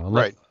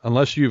 right?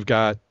 Unless you've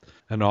got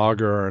an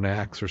auger or an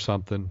axe or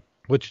something,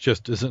 which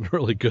just isn't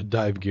really good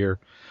dive gear.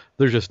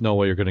 There's just no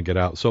way you're going to get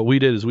out. So what we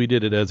did is we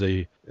did it as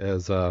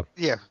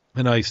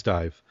an ice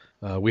dive.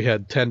 We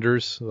had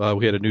tenders.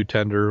 We had a new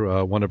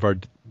tender. One of our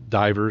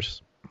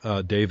divers,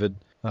 David,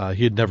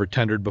 he had never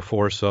tendered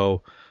before.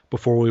 So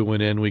before we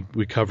went in,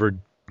 we covered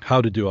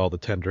how to do all the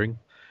tendering.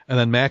 And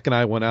then Mac and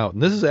I went out.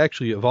 And this is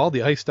actually, of all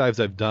the ice dives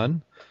I've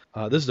done,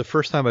 this is the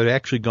first time I've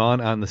actually gone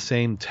on the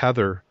same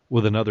tether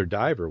with another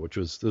diver, which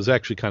was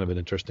actually kind of an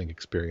interesting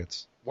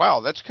experience. Wow,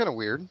 that's kind of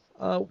weird.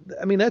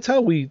 I mean, that's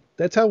how we've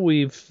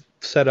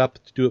set up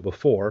to do it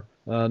before.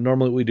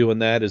 Normally what we do in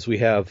that is we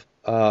have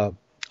a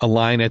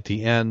line at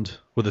the end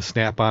with a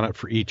snap on it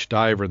for each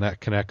diver, and that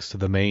connects to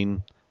the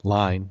main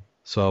line.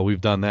 So we've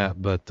done that,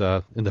 but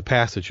in the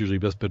past it's usually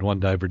just been one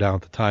diver down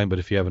at the time, but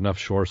if you have enough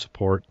shore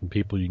support and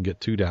people, you can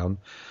get 2 down.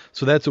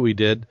 So that's what we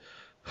did.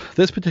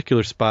 This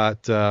particular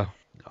spot, we're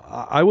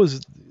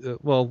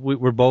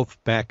both,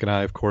 Mac and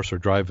I, of course, are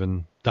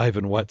diving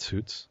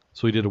wetsuits.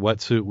 So we did a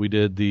wetsuit, we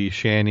did the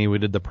shanty, we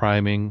did the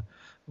priming,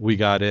 we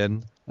got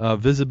in.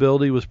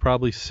 Visibility was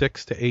probably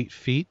 6 to 8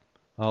 feet,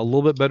 a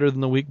little bit better than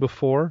the week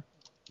before.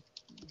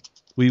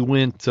 We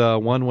went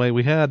one way.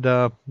 We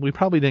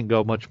probably didn't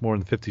go much more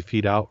than 50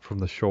 feet out from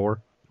the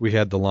shore. We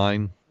had the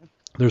line.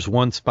 There's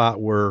one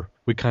spot where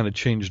we kind of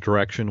changed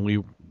direction.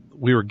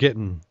 We were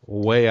getting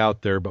way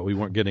out there, but we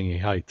weren't getting any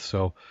height.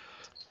 So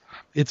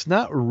it's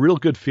not a real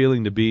good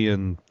feeling to be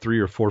in 3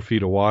 or 4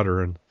 feet of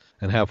water and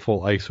have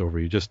full ice over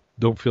you. Just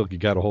don't feel like you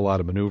got a whole lot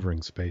of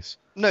maneuvering space.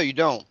 No, you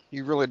don't.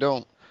 You really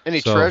don't.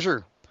 Any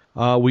treasure?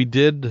 We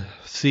did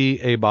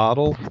see a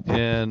bottle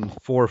and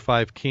 4 or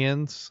 5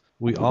 cans.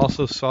 We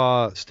also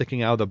saw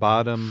sticking out of the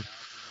bottom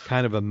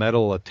kind of a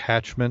metal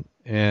attachment,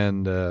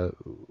 and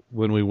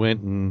when we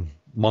went and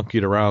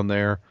monkeyed around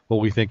there, what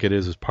we think it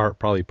is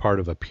probably part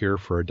of a pier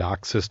for a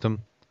dock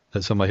system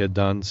that somebody had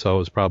done. So it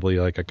was probably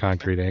like a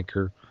concrete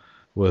anchor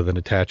with an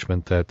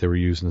attachment that they were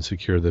using to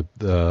secure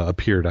a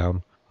pier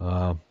down.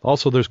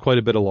 Also, there's quite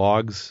a bit of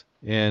logs,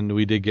 and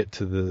we did get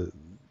to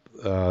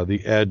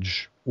the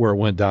edge where it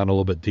went down a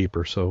little bit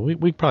deeper. So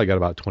we probably got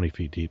about 20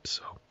 feet deep.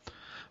 So,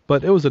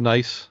 but it was a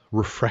nice,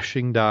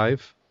 refreshing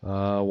dive.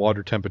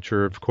 Water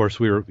temperature, of course,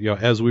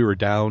 as we were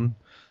down,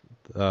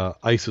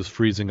 ice was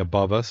freezing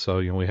above us.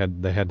 So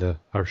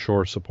our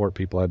shore support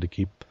people had to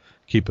keep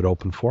it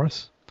open for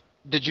us.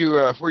 Did you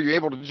were you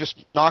able to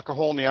just knock a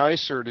hole in the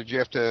ice, or did you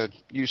have to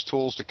use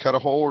tools to cut a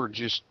hole, or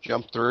just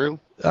jump through?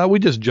 We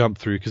just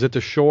jumped through, because at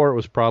the shore it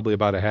was probably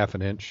about a half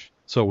an inch,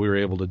 so we were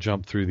able to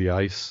jump through the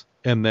ice.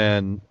 And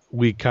then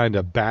we kind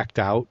of backed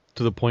out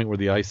to the point where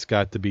the ice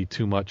got to be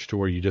too much to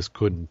where you just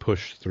couldn't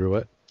push through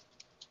it.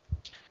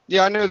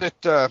 Yeah, I know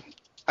that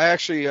I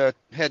actually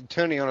had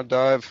Tony on a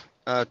dive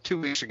 2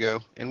 weeks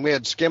ago, and we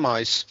had skim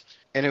ice,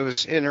 and it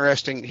was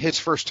interesting. His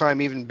first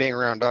time even being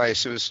around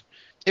ice,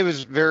 it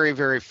was very,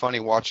 very funny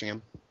watching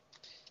him.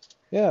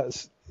 Yeah,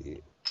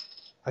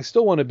 I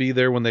still want to be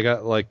there when they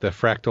got like the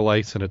fractal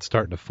ice and it's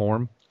starting to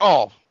form.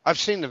 Oh, I've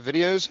seen the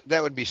videos.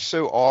 That would be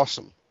so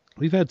awesome.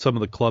 We've had some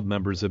of the club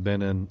members have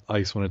been in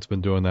ice when it's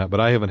been doing that,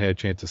 but I haven't had a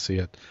chance to see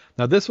it.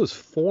 Now, this was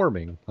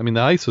forming. I mean,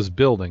 the ice was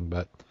building,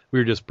 but we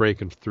were just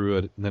breaking through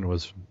it, and then it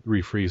was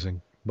refreezing.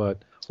 But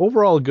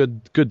overall, a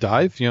good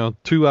dive.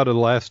 2 out of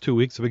the last 2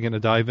 weeks have been going to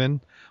dive in.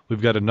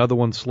 We've got another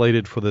one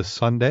slated for this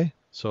Sunday.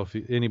 So if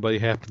anybody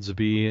happens to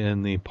be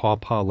in the Paw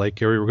Paw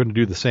Lake area, we're going to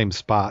do the same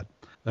spot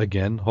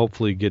again.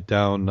 Hopefully get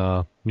down,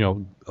 a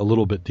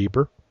little bit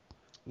deeper.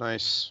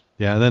 Nice.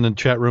 Yeah, and then in the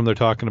chat room they're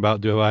talking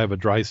about, do I have a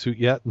dry suit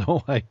yet?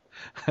 No, I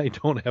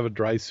don't have a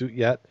dry suit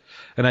yet,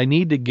 and I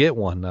need to get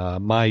one.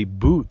 My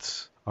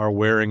boots are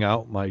wearing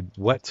out, my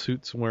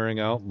wetsuit's wearing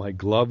out, my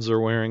gloves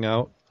are wearing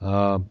out,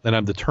 and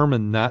I'm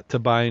determined not to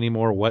buy any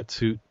more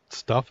wetsuit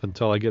stuff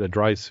until I get a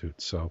dry suit.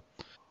 So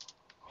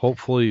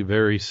hopefully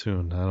very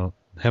soon.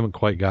 Haven't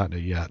quite gotten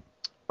it yet.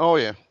 Oh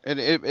yeah,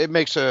 it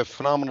makes a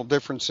phenomenal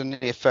difference in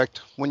the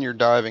effect when you're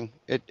diving.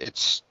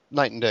 It's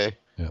night and day.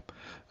 Yep.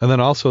 And then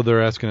also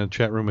they're asking in the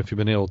chat room if you've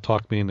been able to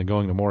talk me into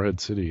going to Morehead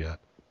City yet.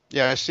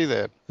 Yeah, I see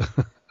that.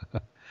 I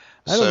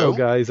don't know,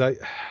 guys.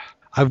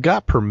 I've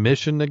got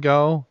permission to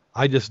go.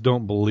 I just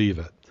don't believe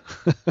it.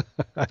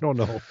 I don't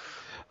know.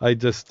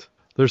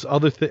 There's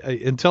other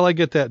things. Until I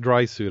get that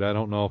dry suit, I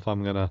don't know if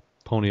I'm going to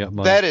pony up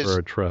money for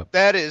a trip.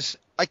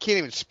 I can't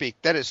even speak.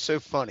 That is so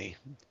funny.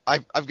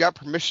 I've got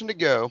permission to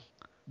go,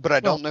 but I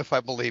don't know if I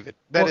believe it.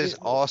 That is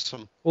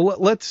awesome. Well,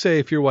 let's say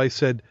if your wife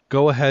said,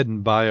 go ahead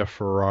and buy a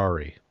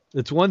Ferrari.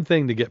 It's one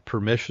thing to get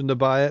permission to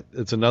buy it.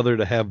 It's another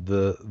to have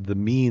the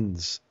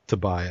means to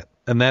buy it.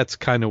 And that's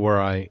kind of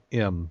where I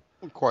am.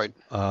 Quite.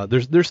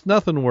 There's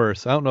nothing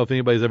worse. I don't know if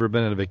anybody's ever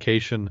been on a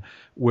vacation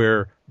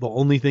where the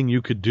only thing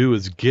you could do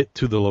is get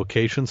to the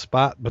location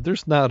spot, but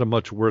there's not a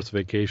much worse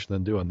vacation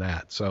than doing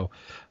that. So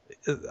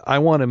I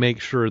want to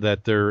make sure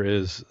that there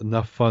is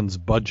enough funds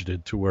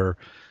budgeted to where,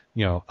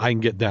 I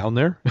can get down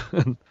there.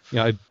 And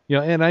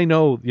I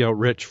know,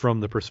 Rich, from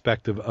the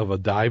perspective of a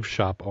dive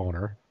shop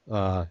owner,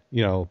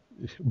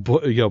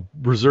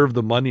 reserve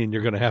the money and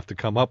you're going to have to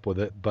come up with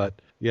it. But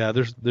yeah,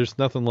 there's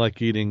nothing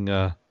like eating,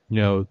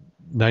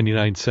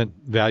 99-cent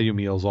value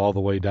meals all the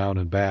way down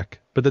and back.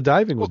 But the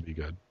diving would be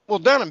good. Well,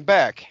 down and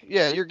back,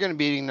 yeah, you're going to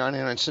be eating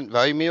 99-cent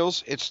value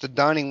meals. It's the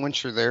dining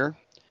once you're there,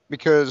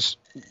 because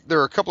there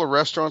are a couple of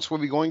restaurants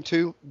we'll be going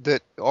to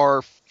that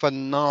are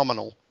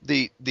phenomenal.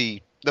 The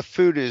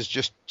food is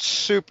just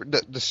super.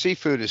 The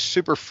seafood is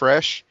super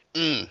fresh.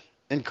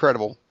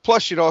 Incredible.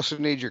 Plus, you'd also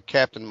need your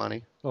captain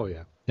money. Oh,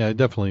 yeah. Yeah,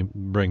 definitely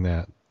bring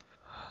that.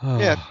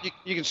 Yeah,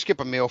 you can skip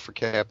a meal for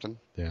captain.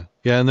 Yeah.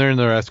 Yeah, and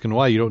they're asking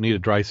why you don't need a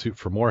dry suit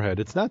for Moorhead.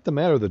 It's not the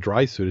matter of the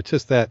dry suit. It's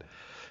just that,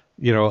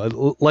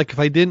 like if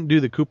I didn't do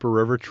the Cooper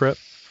River trip,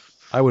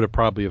 I would have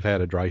probably have had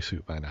a dry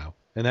suit by now.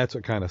 And that's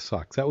what kind of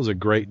sucks. That was a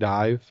great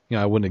dive.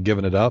 I wouldn't have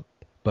given it up.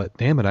 But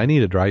damn it, I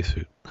need a dry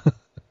suit.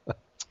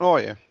 Oh,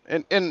 yeah.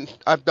 And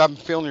I'm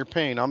feeling your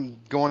pain. I'm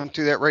going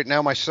through that right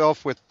now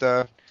myself with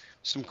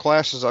some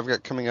classes I've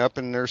got coming up,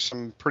 and there's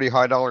some pretty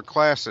high-dollar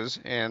classes,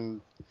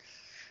 and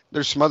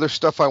there's some other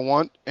stuff I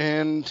want,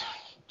 and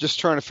just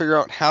trying to figure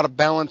out how to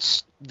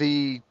balance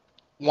the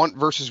want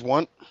versus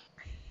want.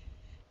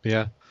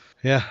 Yeah.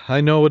 Yeah,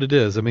 I know what it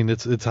is. I mean,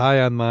 it's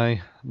high on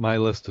my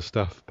list of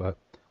stuff, but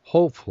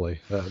hopefully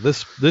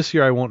this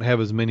year I won't have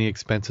as many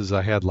expenses as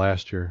I had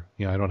last year.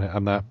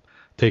 I'm not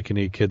taking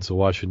any kids to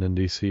Washington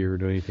D.C. or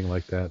do anything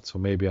like that, so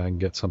maybe I can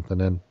get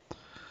something in.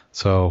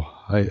 So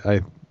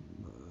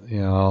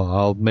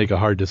I'll make a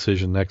hard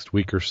decision next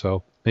week or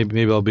so.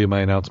 Maybe that'll be my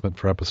announcement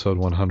for episode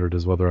 100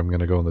 is whether I'm going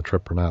to go on the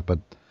trip or not. But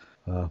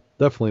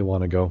definitely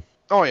want to go.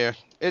 Oh yeah,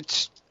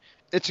 it's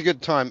a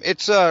good time.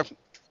 It's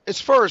as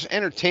far as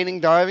entertaining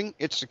diving,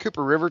 it's the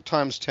Cooper River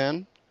times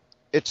 10.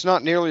 It's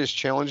not nearly as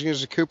challenging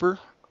as the Cooper,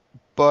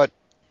 but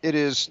it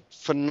is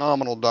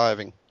phenomenal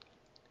diving.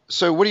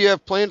 So what do you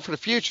have planned for the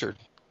future?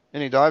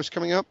 Any dives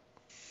coming up?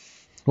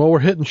 Well, we're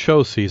hitting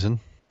show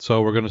season,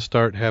 so we're going to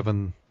start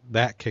having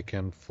that kick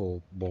in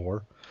full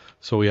bore.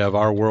 So we have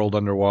Our World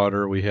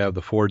Underwater. We have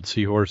the Ford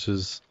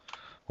Seahorses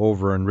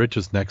over in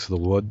Rich's next to the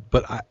wood.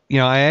 But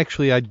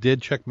I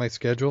did check my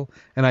schedule,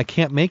 and I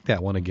can't make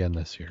that one again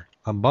this year.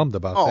 I'm bummed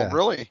about that. Oh,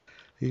 really?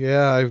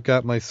 Yeah, I've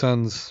got my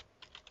son's.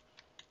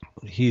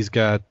 He's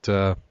got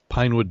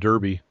Pinewood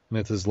Derby, and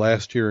it's his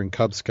last year in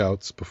Cub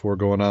Scouts before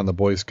going on the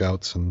Boy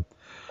Scouts. And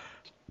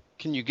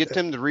can you get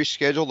them to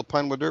reschedule the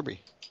Pinewood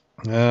Derby?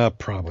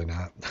 Probably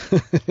not.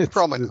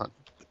 Probably not.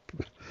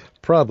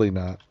 Probably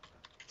not.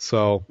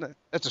 So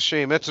that's a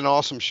shame. That's an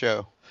awesome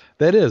show.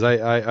 That is.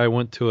 I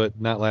went to it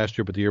not last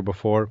year, but the year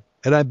before,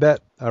 and I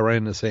bet I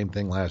ran the same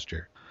thing last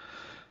year.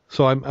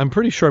 So I'm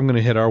pretty sure I'm going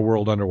to hit Our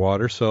World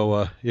Underwater.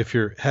 So if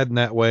you're heading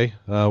that way,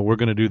 we're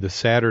going to do the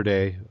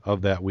Saturday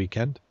of that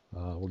weekend.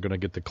 We're going to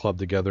get the club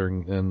together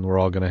and we're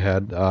all going to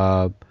head.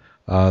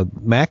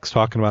 Mac's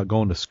talking about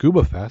going to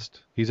Scuba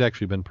Fest. He's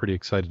actually been pretty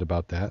excited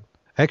about that.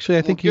 Actually,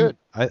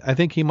 I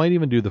think he might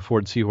even do the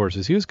Ford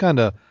Seahorses. He was kind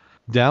of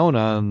down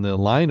on the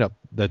lineup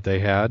that they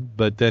had,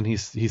 but then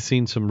he's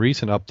seen some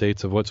recent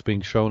updates of what's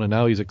being shown, and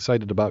now he's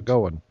excited about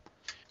going.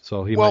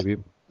 So he might be.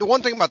 The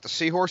one thing about the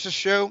Seahorses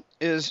show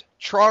is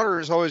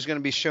Trotter is always going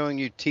to be showing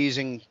you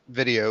teasing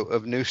video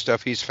of new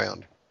stuff he's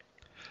found.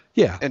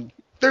 Yeah, and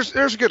there's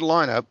a good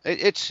lineup.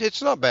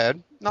 It's not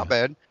bad,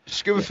 bad.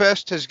 Scuba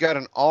Fest has got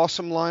an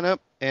awesome lineup,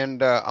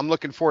 and I'm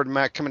looking forward to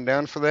Mac coming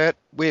down for that.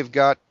 We've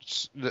got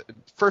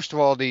first of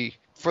all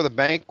for the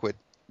banquet,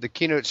 the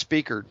keynote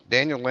speaker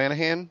Daniel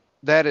Lanahan.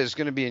 That is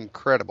going to be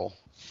incredible.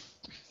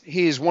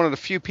 He's one of the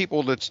few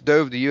people that's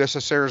dove the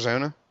USS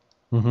Arizona.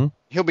 Mm-hmm.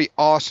 He'll be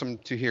awesome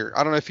to hear.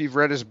 I don't know if you've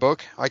read his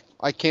book.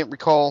 I can't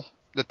recall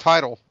the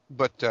title,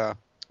 but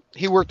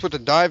he worked with the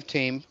dive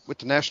team with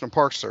the National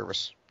Park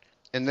Service.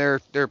 And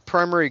their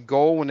primary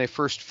goal when they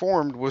first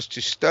formed was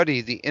to study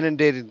the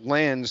inundated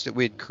lands that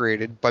we had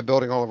created by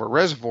building all of our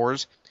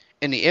reservoirs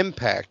and the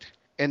impact.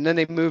 And then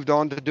they moved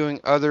on to doing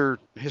other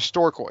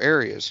historical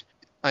areas.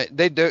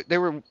 They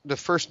were the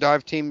first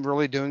dive team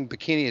really doing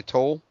Bikini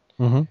Atoll.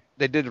 Mm-hmm.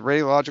 They did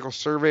radiological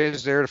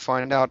surveys there to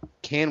find out,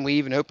 can we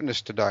even open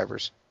this to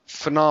divers?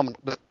 Phenomenal.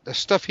 The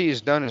stuff he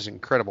has done is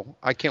incredible.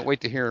 I can't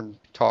wait to hear him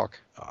talk.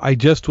 I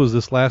just was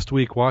this last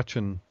week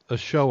watching a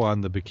show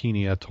on the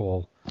Bikini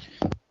Atoll,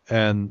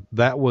 and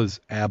that was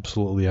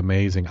absolutely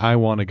amazing. I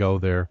want to go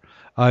there.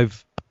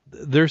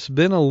 There's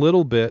been a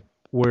little bit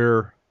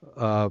where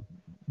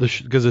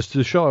because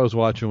the show I was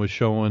watching was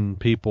showing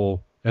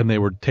people and they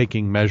were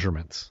taking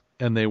measurements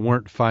and they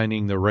weren't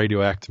finding the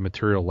radioactive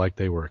material like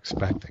they were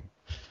expecting.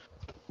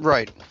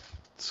 Right.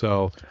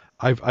 So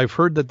I've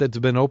heard that's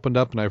been opened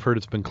up, and I've heard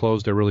it's been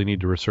closed. I really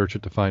need to research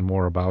it to find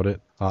more about it.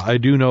 I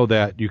do know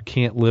that you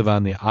can't live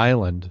on the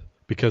island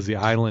because the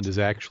island is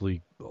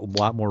actually a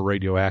lot more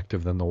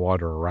radioactive than the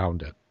water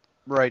around it.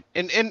 Right.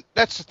 And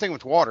that's the thing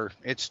with water.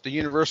 It's the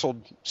universal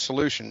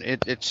solution.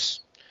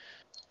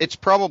 It's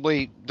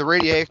probably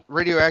the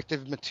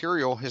radioactive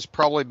material has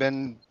probably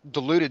been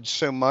diluted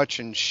so much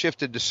and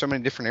shifted to so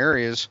many different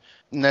areas,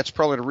 and that's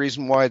probably the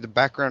reason why the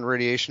background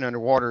radiation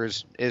underwater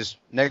is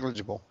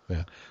negligible.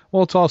 Yeah.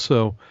 Well, it's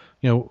also,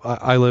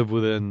 I live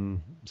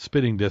within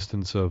spitting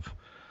distance of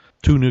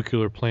 2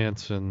 nuclear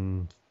plants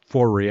and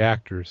 4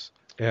 reactors,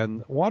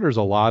 and water's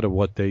a lot of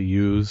what they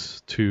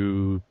use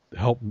to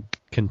help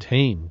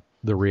contain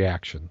the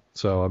reaction.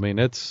 So I mean,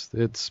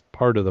 it's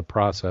part of the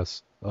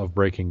process of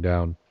breaking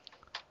down.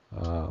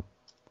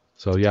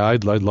 So yeah,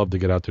 I'd love to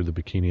get out through the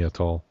Bikini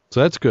Atoll.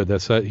 So that's good.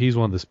 He's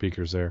one of the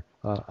speakers there.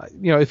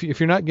 If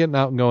you're not getting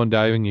out and going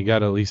diving, you got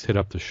to at least hit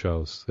up the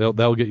shows.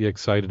 They'll get you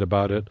excited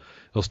about it.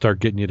 They'll start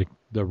getting you to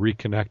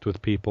reconnect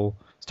with people,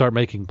 start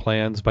making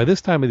plans. By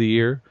this time of the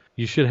year,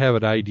 you should have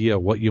an idea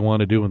what you want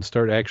to do and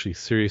start actually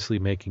seriously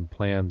making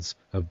plans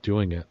of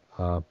doing it.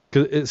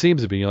 Because it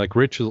seems to be like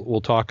Rich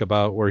will talk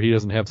about where he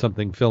doesn't have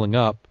something filling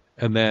up,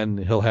 and then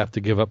he'll have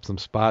to give up some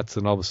spots,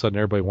 and all of a sudden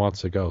everybody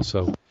wants to go.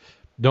 So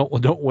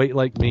don't wait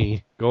like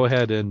me. Go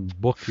ahead and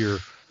book your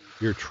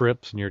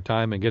trips and your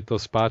time and get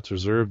those spots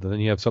reserved, and then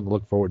you have something to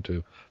look forward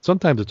to.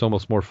 Sometimes it's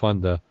almost more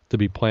fun to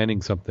be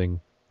planning something.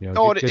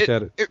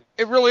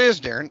 It really is,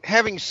 Darrin.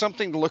 Having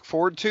something to look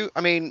forward to. I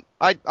mean,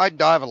 I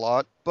dive a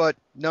lot, but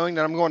knowing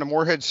that I'm going to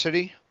Morehead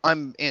City,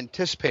 I'm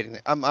anticipating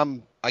it.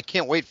 I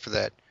can't wait for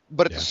that.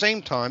 But at the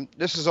same time,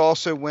 this is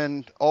also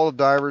when all the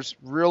divers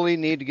really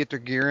need to get their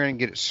gear in and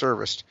get it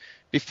serviced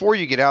before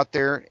you get out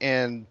there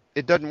and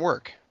it doesn't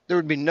work. There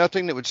would be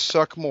nothing that would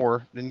suck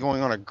more than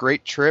going on a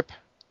great trip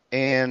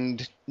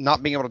and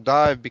not being able to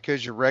dive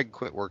because your reg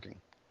quit working.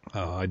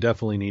 Oh, I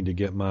definitely need to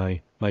get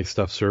my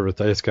stuff serviced.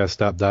 I just got to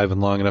stop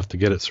diving long enough to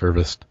get it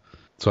serviced.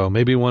 So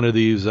maybe one of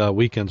these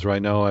weekends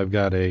right now, I've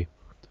got a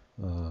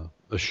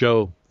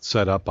show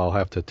set up. I'll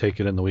have to take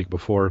it in the week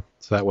before,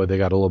 so that way they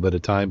got a little bit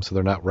of time, so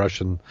they're not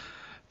rushing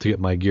to get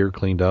my gear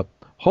cleaned up.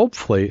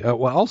 Hopefully,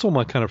 also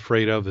what I'm kind of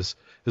afraid of is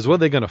what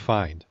they're going to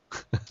find.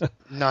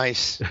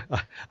 Nice.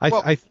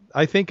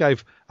 I think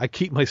I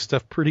keep my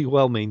stuff pretty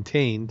well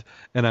maintained,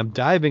 and I'm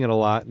diving it a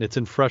lot, and it's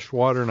in fresh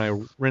water, and I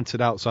rinse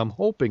it out, so I'm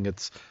hoping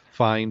it's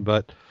fine.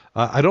 But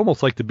I'd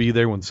almost like to be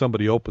there when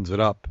somebody opens it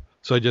up,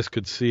 so I just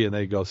could see, and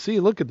they go, "See,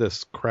 look at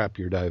this crap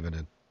you're diving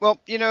in." Well,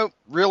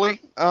 really,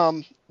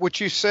 what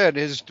you said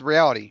is the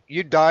reality.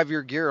 You dive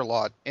your gear a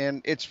lot,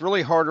 and it's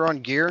really harder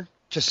on gear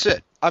to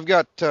sit. I've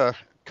got a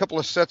couple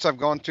of sets I've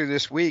gone through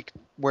this week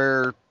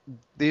where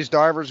these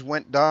divers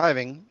went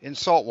diving in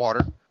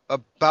saltwater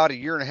about a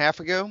year and a half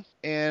ago,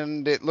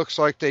 and it looks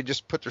like they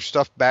just put their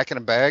stuff back in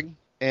a bag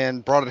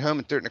and brought it home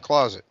and threw it in a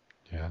closet.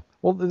 Yeah.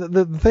 Well,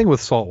 the thing with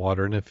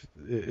saltwater, and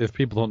if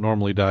people don't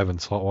normally dive in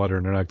saltwater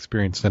and they're not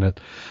experienced in it,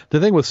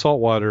 the thing with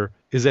saltwater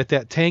is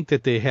that tank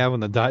that they have in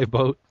the dive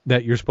boat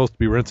that you're supposed to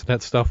be rinsing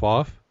that stuff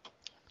off,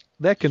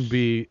 that can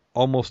be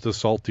almost as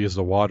salty as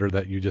the water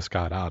that you just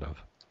got out of.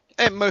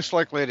 And most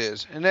likely it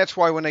is. And that's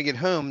why when they get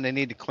home, they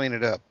need to clean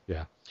it up.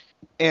 Yeah.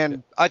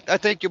 And I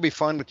think you'll be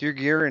fine with your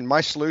gear. And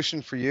my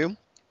solution for you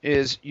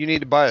is you need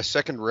to buy a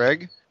second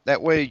reg.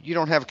 That way you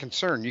don't have a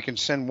concern. You can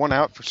send one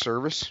out for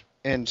service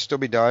and still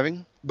be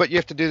diving. But you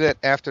have to do that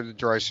after the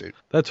dry suit.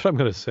 That's what I'm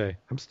going to say.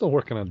 I'm still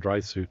working on dry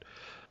suit.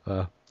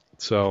 Well,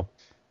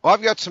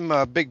 I've got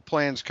some big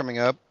plans coming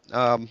up.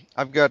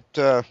 I've got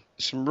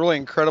some really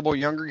incredible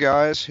younger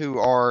guys who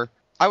are,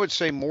 I would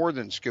say, more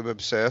than scuba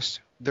obsessed.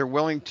 They're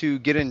willing to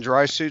get in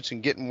dry suits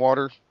and get in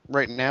water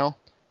right now.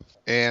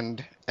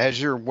 And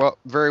as you're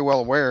very well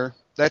aware,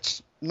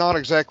 that's not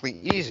exactly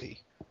easy.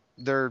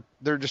 They're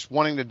just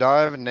wanting to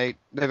dive, and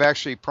they've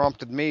actually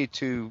prompted me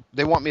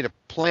they want me to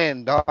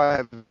plan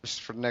dives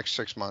for the next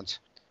 6 months.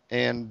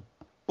 And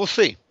we'll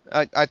see.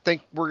 I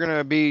think we're going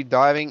to be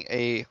diving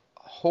a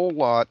whole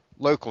lot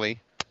locally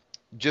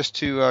just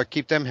to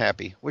keep them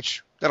happy,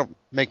 which that'll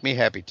make me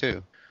happy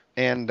too.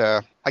 And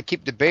I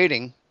keep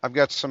debating. I've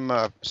got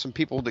some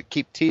people that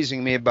keep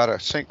teasing me about a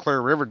St.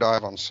 Clair River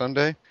dive on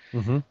Sunday.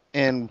 Mm-hmm.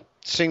 And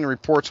seeing the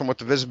reports on what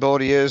the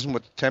visibility is and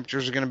what the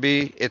temperatures are going to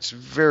be, it's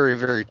very,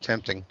 very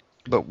tempting.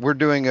 But we're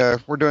doing a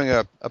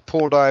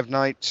pool dive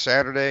night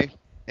Saturday,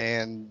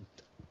 and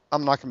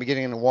I'm not going to be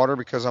getting in the water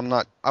because I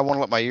want to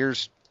let my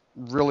ears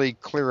really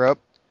clear up,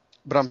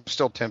 but I'm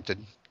still tempted.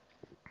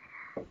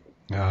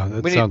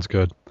 That sounds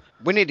good.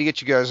 We need to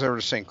get you guys over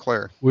to St.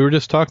 Clair. We were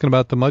just talking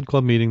about the Mud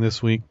Club meeting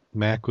this week.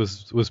 Mac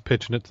was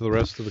pitching it to the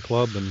rest of the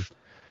club, and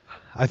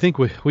I think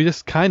we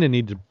just kind of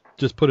need to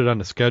just put it on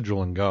the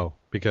schedule and go,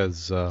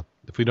 because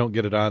if we don't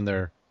get it on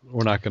there,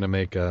 we're not going to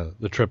make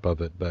the trip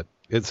of it. But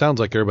it sounds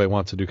like everybody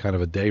wants to do kind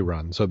of a day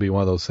run, so it'd be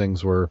one of those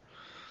things where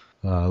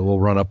we'll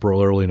run up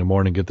real early in the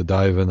morning, get the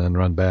dive in, and then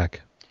run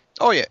back.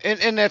 Oh yeah,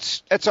 and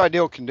that's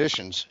ideal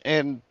conditions.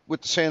 And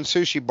with the Sand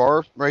Sushi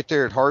Bar right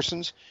there at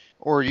Harson's,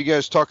 or are you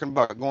guys talking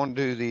about going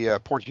to the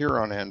Port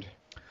Huron end?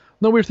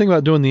 No, we were thinking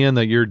about doing the end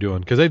that you're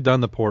doing, because they've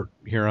done the Port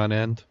Huron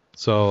end,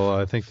 so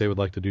I think they would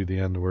like to do the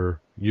end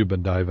where you've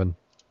been diving,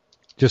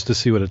 just to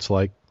see what it's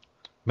like.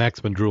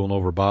 Mac's been drooling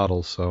over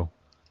bottles, so.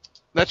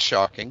 That's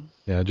shocking.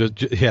 Yeah,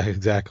 yeah,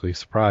 exactly.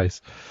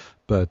 Surprise.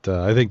 But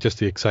I think just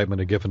the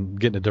excitement of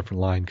getting a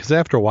different line. Because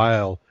after a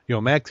while,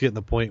 Mac's getting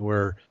the point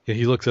where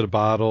he looks at a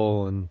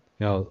bottle, and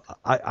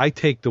I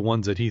take the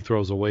ones that he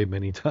throws away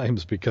many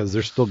times because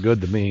they're still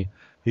good to me.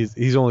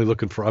 He's only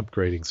looking for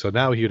upgrading. So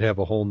now he'd have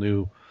a whole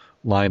new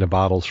line of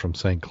bottles from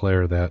St.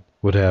 Clair that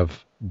would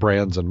have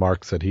brands and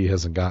marks that he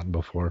hasn't gotten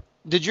before.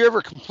 Did you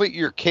ever complete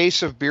your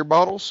case of beer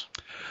bottles?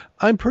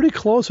 I'm pretty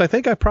close. I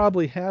think I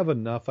probably have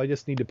enough. I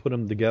just need to put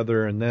them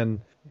together, and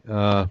then,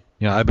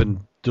 I've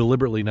been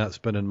deliberately not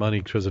spending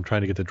money because I'm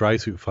trying to get the dry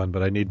suit fund,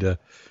 but I need to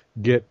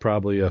get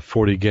probably a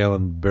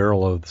 40-gallon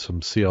barrel of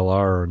some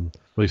CLR and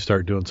really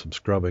start doing some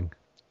scrubbing.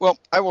 Well,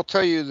 I will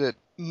tell you that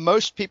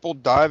most people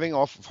diving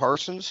off of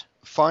Harson's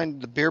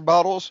find the beer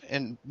bottles,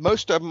 and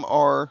most of them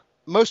are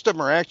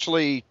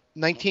actually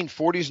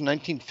 1940s and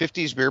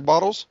 1950s beer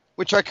bottles,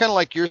 which I kind of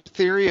like your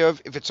theory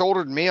of if it's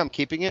older than me, I'm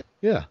keeping it.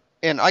 Yeah.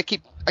 And I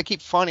keep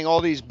finding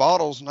all these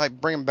bottles, and I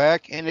bring them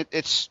back, and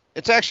it's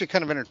actually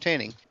kind of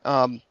entertaining.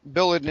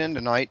 Bill isn't in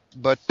tonight,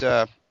 but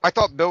I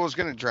thought Bill was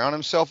going to drown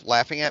himself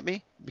laughing at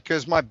me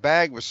because my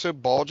bag was so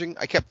bulging.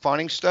 I kept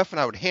finding stuff, and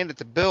I would hand it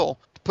to Bill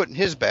to put in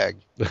his bag.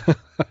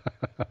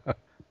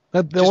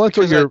 That's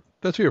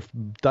what your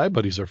dive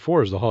buddies are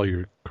for, is to haul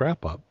your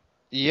crap up.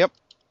 Yep,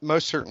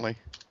 most certainly.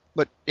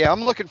 But yeah,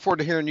 I'm looking forward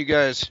to hearing you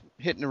guys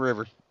hitting the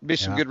river. Be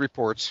some good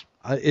reports.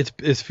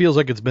 It feels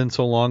like it's been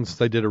so long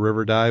since I did a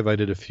river dive. I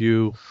did a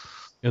few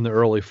in the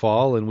early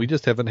fall, and we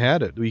just haven't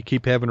had it. We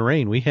keep having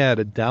rain. We had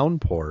a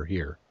downpour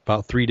here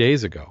about 3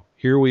 days ago.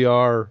 Here we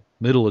are,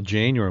 middle of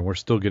January, and we're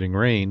still getting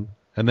rain.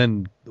 And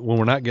then when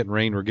we're not getting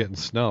rain, we're getting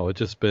snow. It's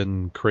just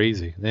been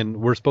crazy. And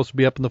we're supposed to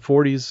be up in the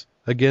 40s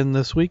again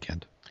this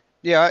weekend.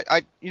 Yeah,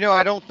 I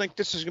don't think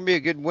this is going to be a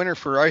good winter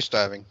for ice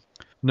diving.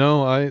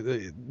 No,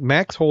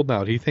 Mac's holding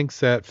out. He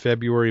thinks that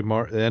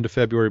the end of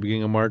February,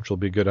 beginning of March will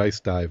be a good ice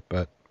dive,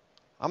 but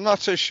I'm not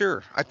so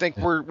sure. I think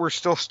we're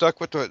still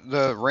stuck with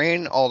the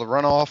rain, all the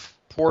runoff,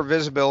 poor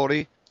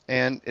visibility,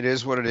 and it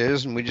is what it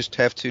is, and we just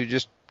have to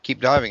just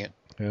keep diving it.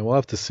 Yeah, we'll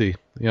have to see.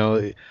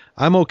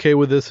 I'm okay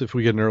with this if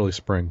we get an early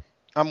spring.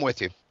 I'm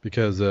with you.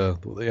 Because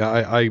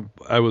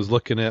I was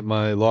looking at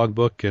my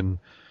logbook, and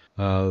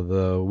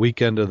the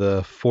weekend of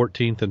the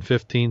 14th and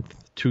 15th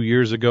 2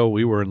 years ago,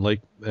 we were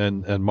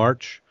in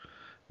March,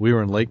 we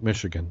were in Lake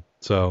Michigan.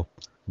 So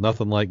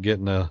nothing like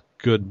getting a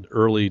good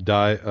early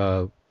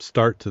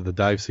start to the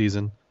dive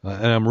season.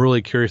 And I'm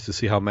really curious to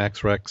see how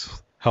Max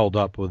Rex held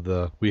up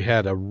we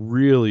had a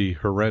really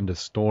horrendous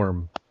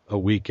storm a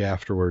week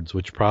afterwards,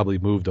 which probably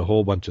moved a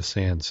whole bunch of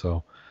sand.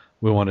 So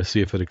we want to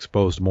see if it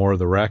exposed more of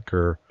the wreck,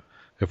 or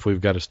if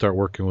we've got to start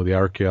working with the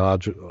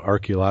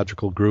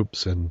archaeological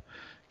groups and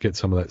get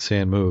some of that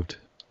sand moved.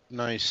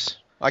 Nice.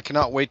 I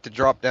cannot wait to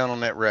drop down on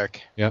that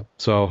wreck. Yeah.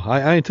 So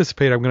I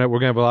anticipate we're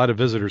gonna have a lot of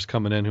visitors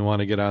coming in who want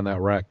to get on that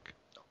wreck.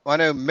 Well, I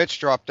know Mitch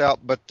dropped out,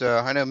 but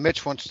I know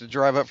Mitch wants to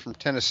drive up from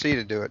Tennessee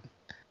to do it.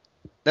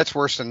 That's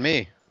worse than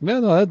me. Yeah,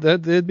 no,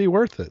 it'd be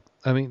worth it.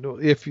 I mean,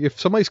 if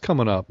somebody's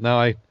coming up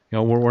now,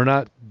 we're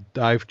not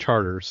dive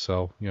charters,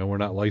 so we're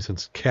not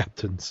licensed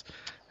captains.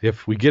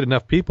 If we get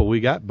enough people,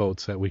 we got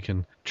boats that we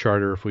can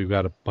charter if we've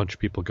got a bunch of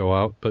people go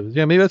out. But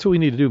yeah, maybe that's what we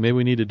need to do. Maybe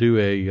we need to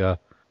do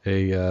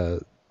a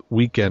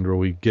weekend where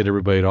we get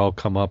everybody to all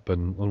come up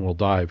and we'll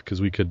dive,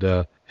 because we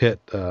could hit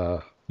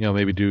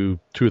maybe do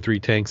 2 or 3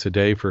 tanks a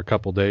day for a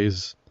couple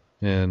days,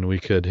 and we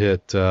could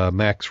hit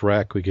Max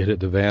Wreck, we could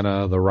hit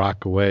Havana, the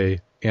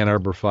Rockaway, Ann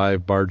Arbor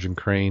 5, Barge and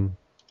Crane.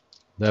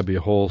 That'd be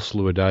a whole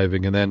slew of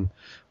diving, and then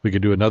we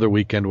could do another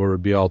weekend where it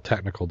would be all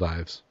technical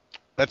dives.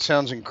 That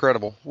sounds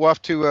incredible. We'll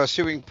have to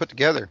see what we can put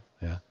together.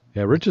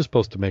 Yeah, Rich is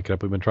supposed to make it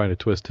up. We've been trying to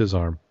twist his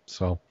arm.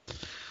 So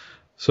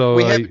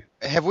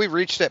have we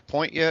reached that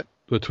point yet?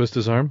 To twist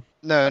his arm?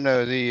 No,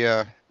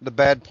 the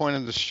bad point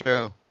of the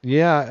show.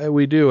 Yeah,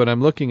 we do, and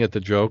I'm looking at the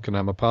joke, and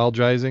I'm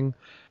apologizing,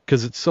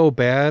 because it's so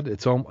bad,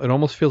 it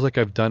almost feels like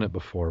I've done it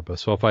before. But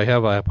so if I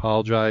have, I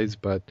apologize,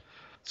 but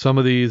some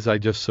of these I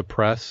just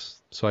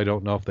suppress, so I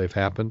don't know if they've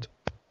happened.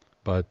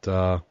 But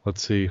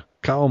let's see.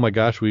 Oh my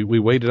gosh, we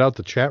waited out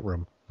the chat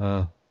room.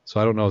 So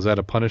I don't know, is that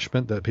a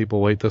punishment that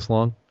people wait this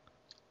long?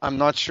 I'm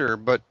not sure,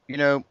 but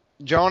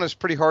John is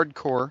pretty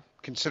hardcore,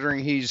 considering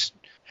he's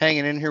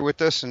hanging in here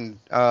with us, and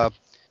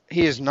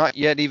he has not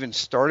yet even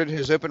started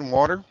his open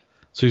water.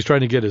 So he's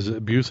trying to get his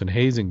abuse and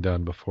hazing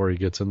done before he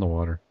gets in the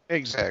water.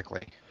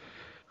 Exactly.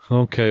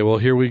 Okay, well,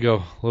 here we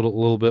go. A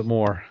little bit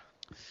more.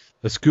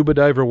 A scuba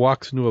diver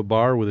walks into a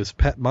bar with his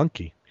pet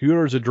monkey. He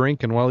orders a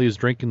drink, and while he is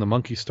drinking, the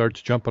monkey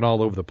starts jumping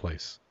all over the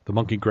place. The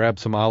monkey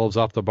grabs some olives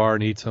off the bar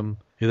and eats them.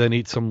 He then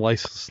eats some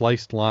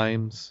sliced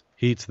limes.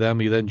 He eats them.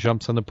 He then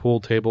jumps on the pool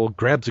table,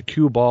 grabs a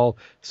cue ball,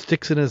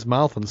 sticks it in his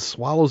mouth, and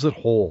swallows it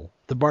whole.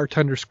 The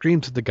bartender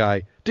screams at the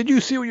guy, "Did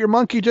you see what your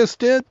monkey just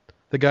did?"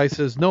 The guy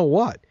says, "No,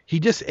 what? He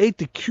just ate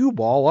the cue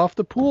ball off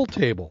the pool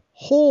table.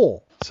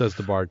 Whole," says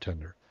the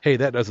bartender. "Hey,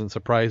 that doesn't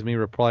surprise me,"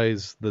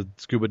 replies the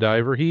scuba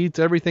diver. "He eats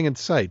everything in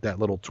sight, that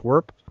little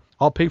twerp.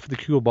 I'll pay for the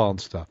cue ball and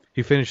stuff."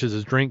 He finishes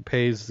his drink,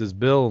 pays his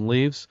bill, and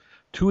leaves.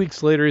 2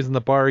 weeks later, he's in the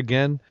bar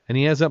again, and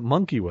he has that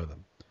monkey with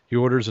him. He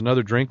orders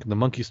another drink, and the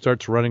monkey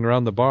starts running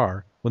around the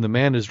bar. When the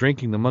man is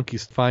drinking, the monkey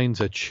finds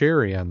a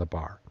cherry on the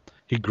bar.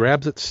 He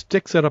grabs it,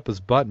 sticks it up his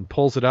butt, and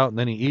pulls it out, and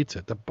then he eats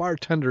it. The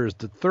bartender is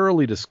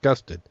thoroughly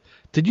disgusted.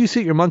 "Did you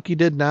see what your monkey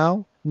did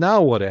now?"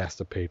 "Now what?" asked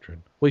the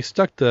patron. "Well, he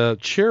stuck the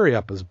cherry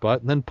up his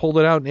butt and then pulled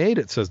it out and ate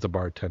it," says the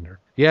bartender.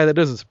 "Yeah, that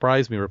doesn't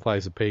surprise me,"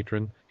 replies the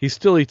patron. "He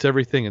still eats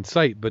everything in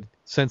sight, but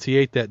since he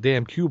ate that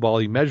damn cue ball,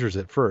 he measures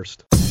it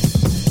first."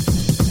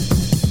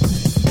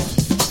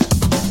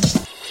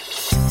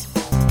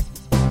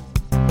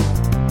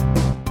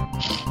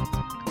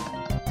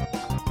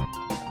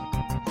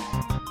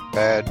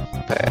 Bad.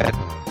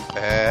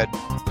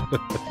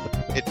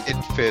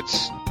 It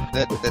fits.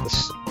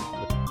 That's.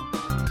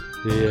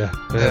 Yeah.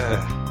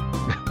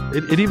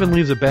 It even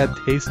leaves a bad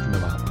taste in the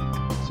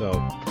mouth. So.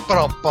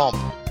 Bump.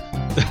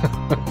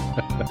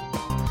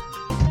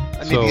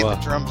 I need to get the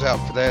drums out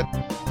for that.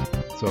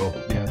 So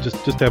yeah,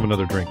 just have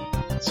another drink.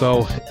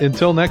 So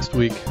until next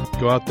week,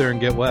 go out there and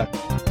get wet.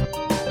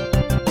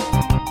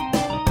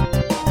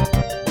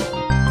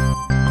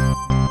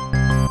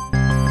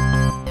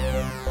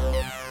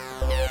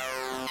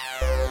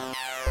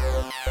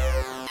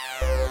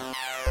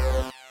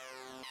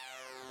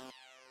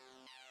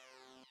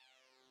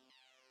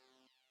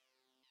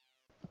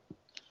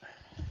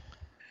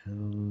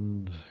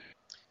 And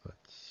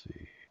let's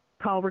see.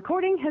 Call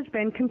recording has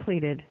been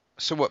completed.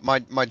 So what?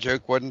 My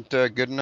joke wasn't good enough.